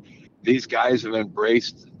is. And these guys have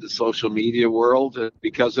embraced the social media world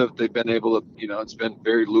because they've been able to, it's been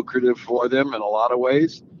very lucrative for them in a lot of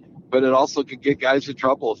ways, but it also could get guys in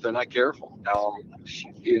trouble if they're not careful.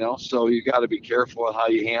 So you got to be careful on how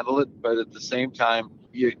you handle it. But at the same time,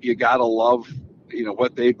 you got to love,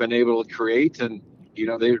 what they've been able to create, and,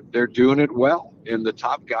 they're doing it well. And the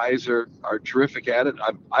top guys are terrific at it.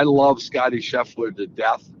 I love Scotty Scheffler to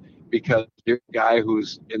death, because you're a guy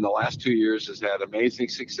who's in the last 2 years has had amazing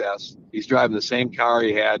success. He's driving the same car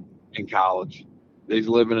he had in college. He's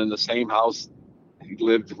living in the same house he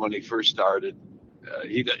lived when he first started.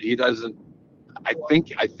 He doesn't. I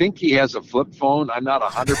think he has a flip phone. I'm not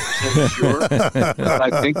 100% sure, but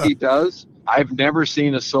I think he does. I've never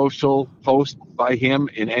seen a social post by him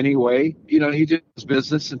in any way. He does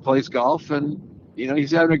business and plays golf, and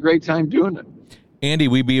he's having a great time doing it. Andy,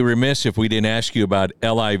 we'd be remiss if we didn't ask you about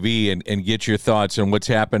LIV and get your thoughts on what's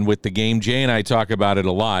happened with the game. Jay and I talk about it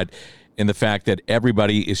a lot, in the fact that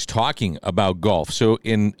everybody is talking about golf. So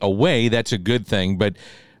in a way, that's a good thing. But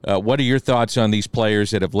what are your thoughts on these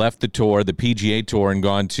players that have left the tour, the PGA Tour, and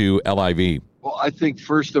gone to LIV? Well, I think,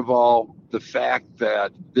 first of all, the fact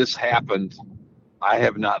that this happened, I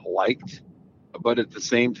have not liked. But at the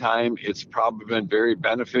same time, it's probably been very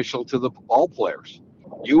beneficial to all players.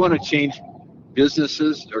 You want to change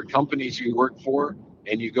businesses or companies you work for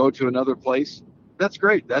and you go to another place, that's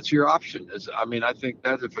great. That's your option. I think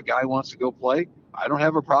that if a guy wants to go play, I don't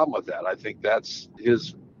have a problem with that. I think that's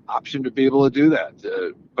his option to be able to do that.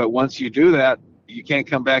 But once you do that, you can't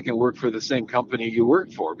come back and work for the same company you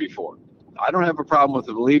worked for before. I don't have a problem with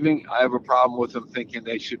them leaving. I have a problem with them thinking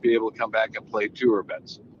they should be able to come back and play tour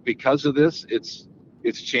events. Because of this, it's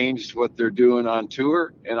changed what they're doing on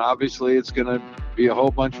tour, and obviously it's going to be a whole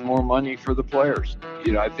bunch more money for the players.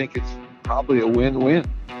 I think it's probably a win-win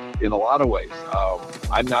in a lot of ways.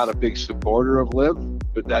 I'm not a big supporter of LIV,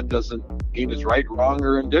 but that doesn't mean it's right, wrong,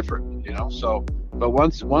 or indifferent. But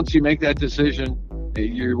once you make that decision,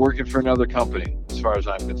 you're working for another company, as far as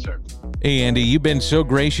I'm concerned. Hey, Andy, you've been so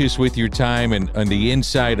gracious with your time and the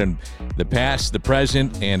insight on the past, the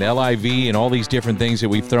present, and LIV and all these different things that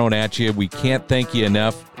we've thrown at you. We can't thank you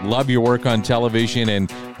enough. Love your work on television,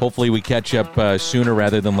 and hopefully we catch up sooner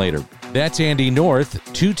rather than later. That's Andy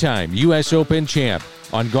North, two-time U.S. Open champ.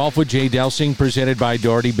 on Golf with Jay Delsing, presented by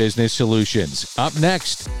Doherty Business Solutions. Up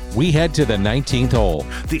next, we head to the 19th hole.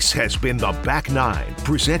 This has been the Back Nine,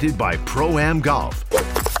 presented by Pro-Am Golf.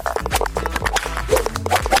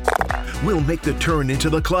 We'll make the turn into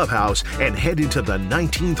the clubhouse and head into the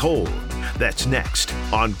 19th hole. That's next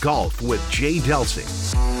on Golf with Jay Delsing.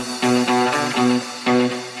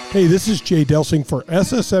 Hey, this is Jay Delsing for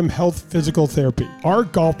SSM Health Physical Therapy. Our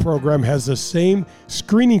golf program has the same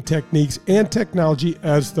screening techniques and technology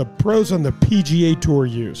as the pros on the PGA Tour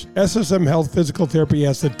use. SSM Health Physical Therapy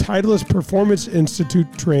has the Titleist Performance Institute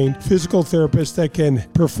trained physical therapists that can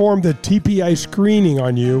perform the TPI screening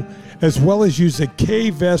on you, as well as use the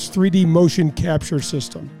K-Vest 3D motion capture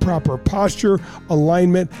system. Proper posture,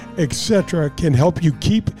 alignment, etc. can help you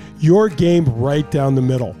keep your game right down the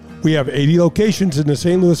middle. We have 80 locations in the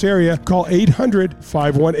St. Louis area. Call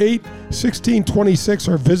 800-518-1626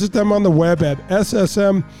 or visit them on the web at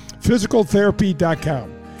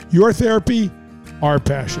ssmphysicaltherapy.com. Your therapy, our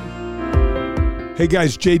passion. Hey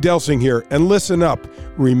guys, Jay Delsing here, and listen up.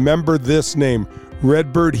 Remember this name,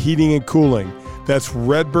 Redbird Heating and Cooling. That's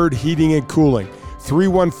Redbird Heating and Cooling.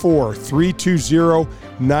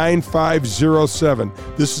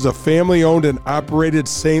 314-320-9507. This is a family-owned and operated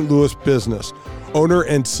St. Louis business. Owner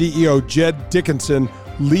and CEO Jed Dickinson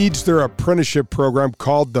leads their apprenticeship program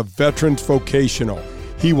called the Veterans Vocational.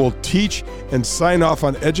 He will teach and sign off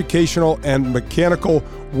on educational and mechanical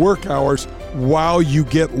work hours while you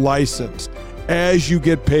get licensed, as you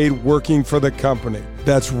get paid working for the company.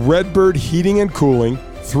 That's Redbird Heating and Cooling,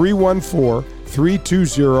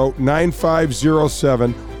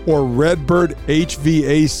 314-320-9507 or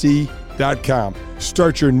redbirdhvac.com.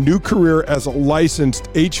 Start your new career as a licensed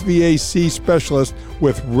HVAC specialist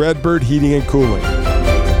with Redbird Heating and Cooling.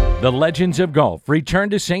 The Legends of Golf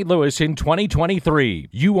return to St. Louis in 2023.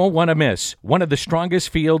 You won't want to miss one of the strongest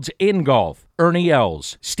fields in golf. Ernie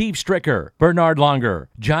Els, Steve Stricker, Bernard Longer,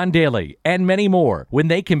 John Daly, and many more when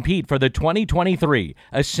they compete for the 2023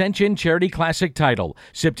 Ascension Charity Classic title,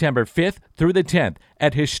 September 5th through the 10th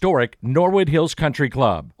at historic Norwood Hills Country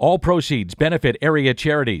Club. All proceeds benefit area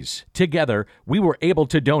charities. Together, we were able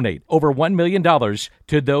to donate over $1 million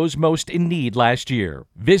to those most in need last year.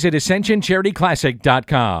 Visit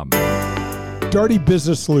AscensionCharityClassic.com. Doherty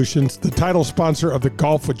Business Solutions, the title sponsor of the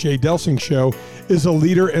Golf with Jay Delsing show, is a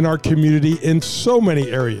leader in our community in so many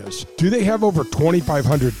areas. Do they have over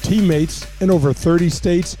 2,500 teammates in over 30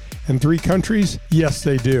 states and 3 countries? Yes,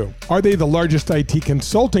 they do. Are they the largest IT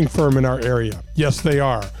consulting firm in our area? Yes, they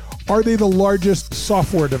are. Are they the largest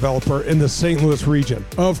software developer in the St. Louis region?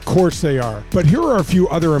 Of course they are. But here are a few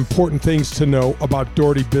other important things to know about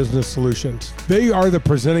Doherty Business Solutions. They are the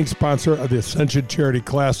presenting sponsor of the Ascension Charity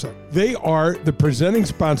Classic. They are the presenting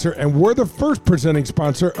sponsor, and we're the first presenting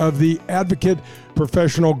sponsor of the Advocate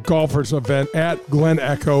Professional Golfers event at Glen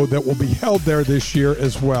Echo that will be held there this year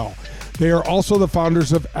as well. They are also the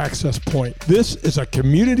founders of Access Point. This is a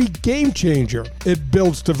community game changer. It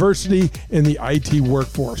builds diversity in the IT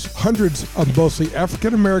workforce. Hundreds of mostly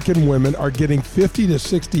African-American women are getting $50,000 to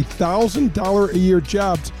 $60,000 a year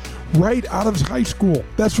jobs right out of high school.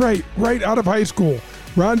 That's right out of high school.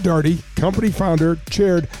 Ron Doherty, company founder,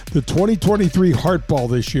 chaired the 2023 Heart Ball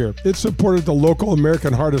this year. It supported the local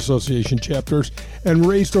American Heart Association chapters and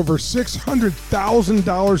raised over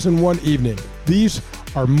 $600,000 in one evening. These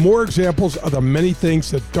are more examples of the many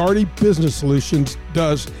things that Doherty Business Solutions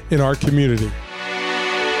does in our community.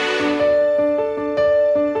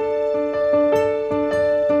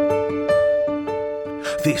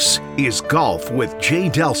 This is Golf with Jay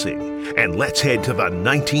Delsing, and let's head to the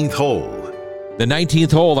 19th hole. The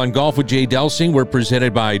 19th hole on Golf with Jay Delsing were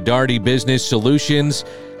presented by Doherty Business Solutions.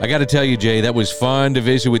 I got to tell you, Jay, that was fun to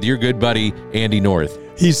visit with your good buddy, Andy North.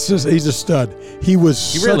 He's a stud. He was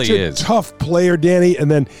such a tough player, Danny. And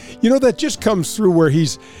then, that just comes through where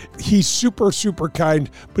he's super, super kind,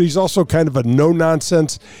 but he's also kind of a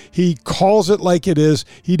no-nonsense. He calls it like it is.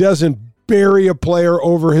 He doesn't bury a player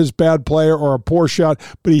over his bad player or a poor shot,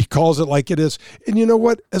 but he calls it like it is. And you know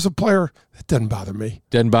what? As a player, it doesn't bother me.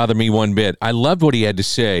 Doesn't bother me one bit. I loved what he had to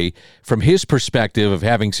say from his perspective of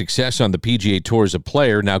having success on the PGA Tour as a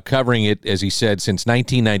player, now covering it, as he said, since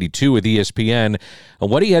 1992 with ESPN, and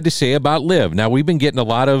what he had to say about LIV. Now, we've been getting a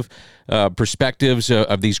lot of perspectives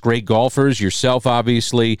of these great golfers, yourself,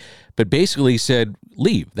 obviously, but basically said,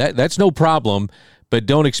 leave. That's no problem. but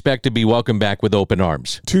don't expect to be welcomed back with open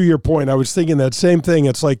arms. To your point, I was thinking that same thing.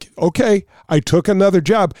 It's like, okay, I took another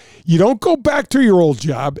job. You don't go back to your old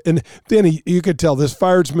job. And then you could tell this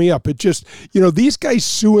fires me up. It just, these guys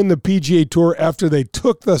suing the PGA Tour after they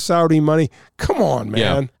took the Saudi money. Come on,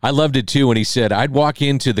 man. Yeah, I loved it too when he said, I'd walk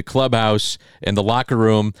into the clubhouse and the locker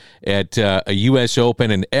room at a U.S.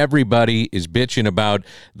 Open and everybody is bitching about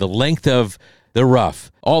the length of the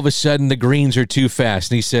rough. All of a sudden, the greens are too fast.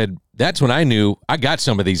 And he said, that's when I knew I got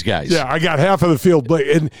some of these guys. Yeah, I got half of the field.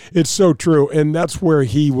 And it's so true. And that's where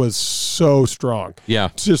he was so strong. Yeah.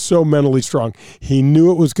 Just so mentally strong. He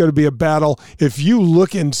knew it was going to be a battle. If you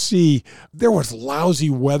look and see, there was lousy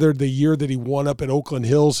weather the year that he won up at Oakland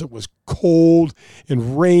Hills. It was cold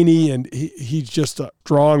and rainy, and he's just a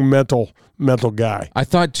strong mental guy. I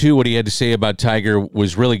thought, too, what he had to say about Tiger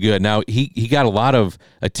was really good. Now, he got a lot of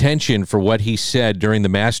attention for what he said during the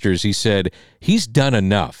Masters. He said he's done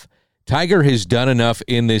enough. Tiger has done enough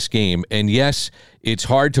in this game. And, yes, it's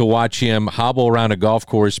hard to watch him hobble around a golf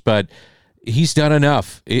course, but he's done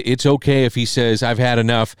enough. It's okay if he says, I've had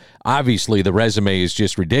enough. Obviously, the resume is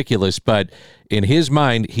just ridiculous, but in his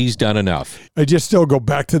mind, he's done enough. I just still go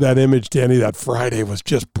back to that image, Danny. That Friday was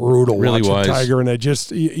just brutal. Really watching was. Tiger, and I just,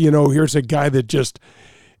 here's a guy that just,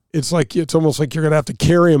 it's almost like you're going to have to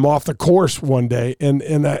carry him off the course one day, and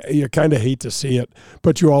you kind of hate to see it,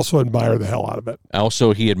 but you also admire the hell out of it.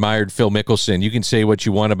 Also, he admired Phil Mickelson. You can say what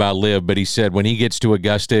you want about Liv, but he said when he gets to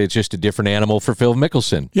Augusta, it's just a different animal for Phil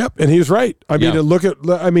Mickelson. Yep, and he's right.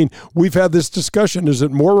 We've had this discussion. Is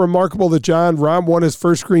it more remarkable that Jon Rahm won his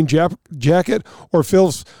first green jacket, or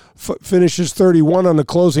Phil's finishes 31 on the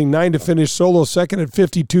closing 9 to finish solo second at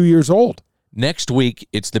 52 years old? Next week,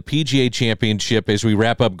 it's the PGA Championship as we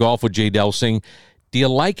wrap up Golf with Jay Delsing. Do you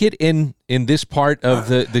like it in this part of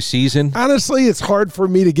the season? Honestly, it's hard for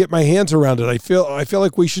me to get my hands around it. I feel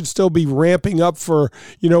like we should still be ramping up for,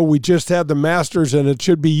 we just had the Masters and it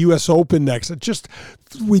should be U.S. Open next.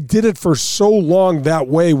 We did it for so long that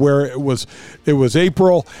way, where it was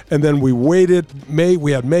April and then we waited May.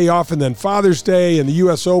 We had May off and then Father's Day and the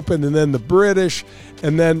U.S. Open and then the British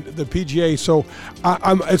and then the PGA. So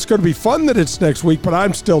it's going to be fun that it's next week, but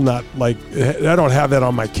I'm still not I don't have that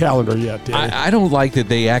on my calendar yet, Danny. I don't like that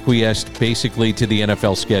they acquiesced basically to the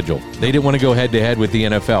NFL schedule. They didn't want to go head to head with the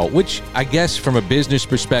NFL, which I guess from a business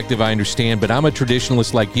perspective I understand, but I'm a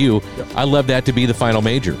traditionalist like you. Yep. I love that to be the final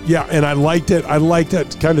major. Yeah, and I liked it. I liked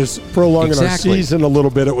it kind of prolonging our season a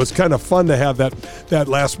little bit. It was kind of fun to have that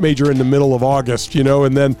last major in the middle of August,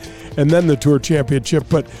 and then the Tour Championship,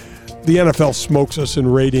 but the NFL smokes us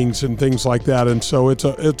in ratings and things like that, and so it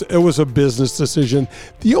was a business decision.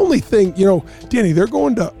 The only thing, Danny, they're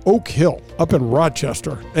going to Oak Hill up in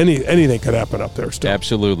Rochester. Anything could happen up there still.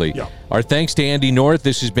 Absolutely. Yeah. Our thanks to Andy North.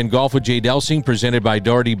 This has been Golf with Jay Delsing, presented by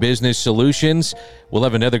Daugherty Business Solutions. We'll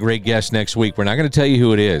have another great guest next week. We're not going to tell you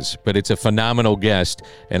who it is, but it's a phenomenal guest,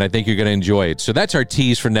 and I think you're going to enjoy it. So that's our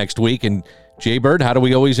tease for next week. And Jay Bird, how do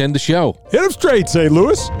we always end the show? Hit 'em straight, St.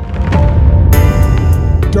 Louis.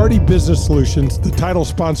 Daugherty Business Solutions, the title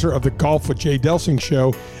sponsor of the Golf with Jay Delsing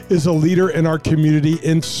show, is a leader in our community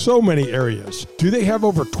in so many areas. Do they have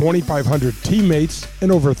over 2,500 teammates in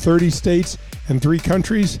over 30 states and 3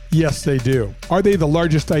 countries? Yes, they do. Are they the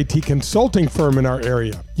largest IT consulting firm in our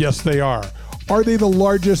area? Yes, they are. Are they the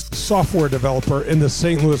largest software developer in the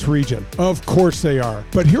St. Louis region? Of course they are.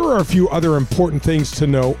 But here are a few other important things to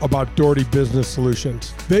know about Daugherty Business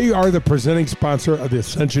Solutions. They are the presenting sponsor of the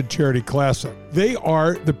Ascension Charity Classic. They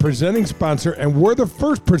are the presenting sponsor, and we're the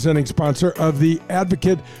first presenting sponsor of the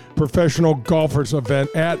Advocate Professional Golfers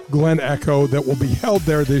event at Glen Echo that will be held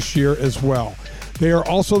there this year as well. They are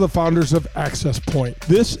also the founders of Access Point.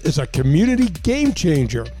 This is a community game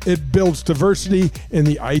changer. It builds diversity in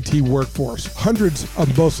the IT workforce. Hundreds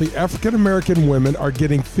of mostly African-American women are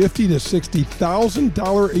getting $50,000 to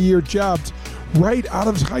 $60,000 a year jobs right out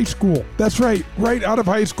of high school. That's right out of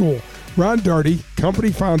high school. Ron Daugherty,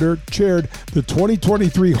 company founder, chaired the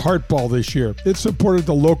 2023 Heart Ball this year. It supported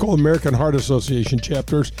the local American Heart Association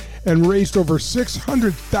chapters and raised over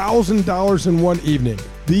 $600,000 in one evening.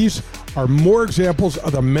 These are more examples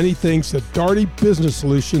of the many things that Daugherty Business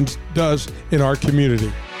Solutions does in our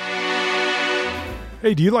community.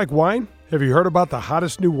 Hey, do you like wine? Have you heard about the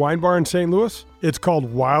hottest new wine bar in St. Louis? It's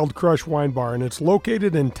called Wild Crush Wine Bar, and it's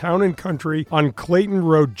located in Town and Country on Clayton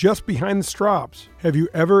Road, just behind the Straubs. Have you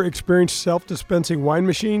ever experienced self-dispensing wine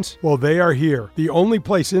machines? Well, they are here. The only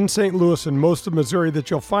place in St. Louis and most of Missouri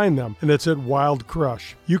that you'll find them, and it's at Wild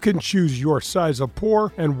Crush. You can choose your size of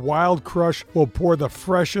pour, and Wild Crush will pour the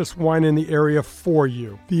freshest wine in the area for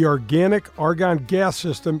you. The organic argon gas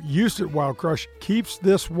system used at Wild Crush keeps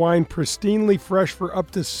this wine pristinely fresh for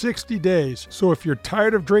up to 60 days. So if you're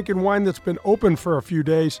tired of drinking wine that's been open for a few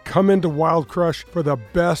days, come into Wild Crush for the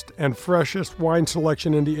best and freshest wine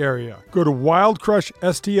selection in the area. Go to wildcrushstl.com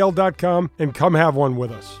and come have one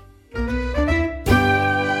with us.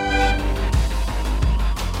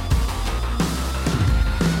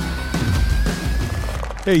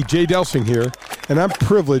 Hey, Jay Delsing here, and I'm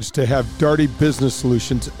privileged to have Darty Business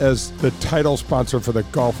Solutions as the title sponsor for the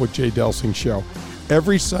Golf with Jay Delsing show.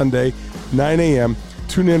 Every Sunday, 9 a.m.,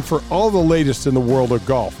 tune in for all the latest in the world of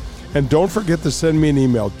golf. And don't forget to send me an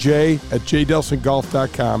email,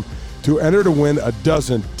 jay@jdelsinggolf.com, to enter to win a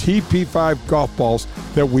dozen TP5 golf balls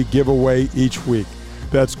that we give away each week.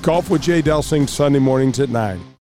 That's Golf with Jay Delsing, Sunday mornings at 9.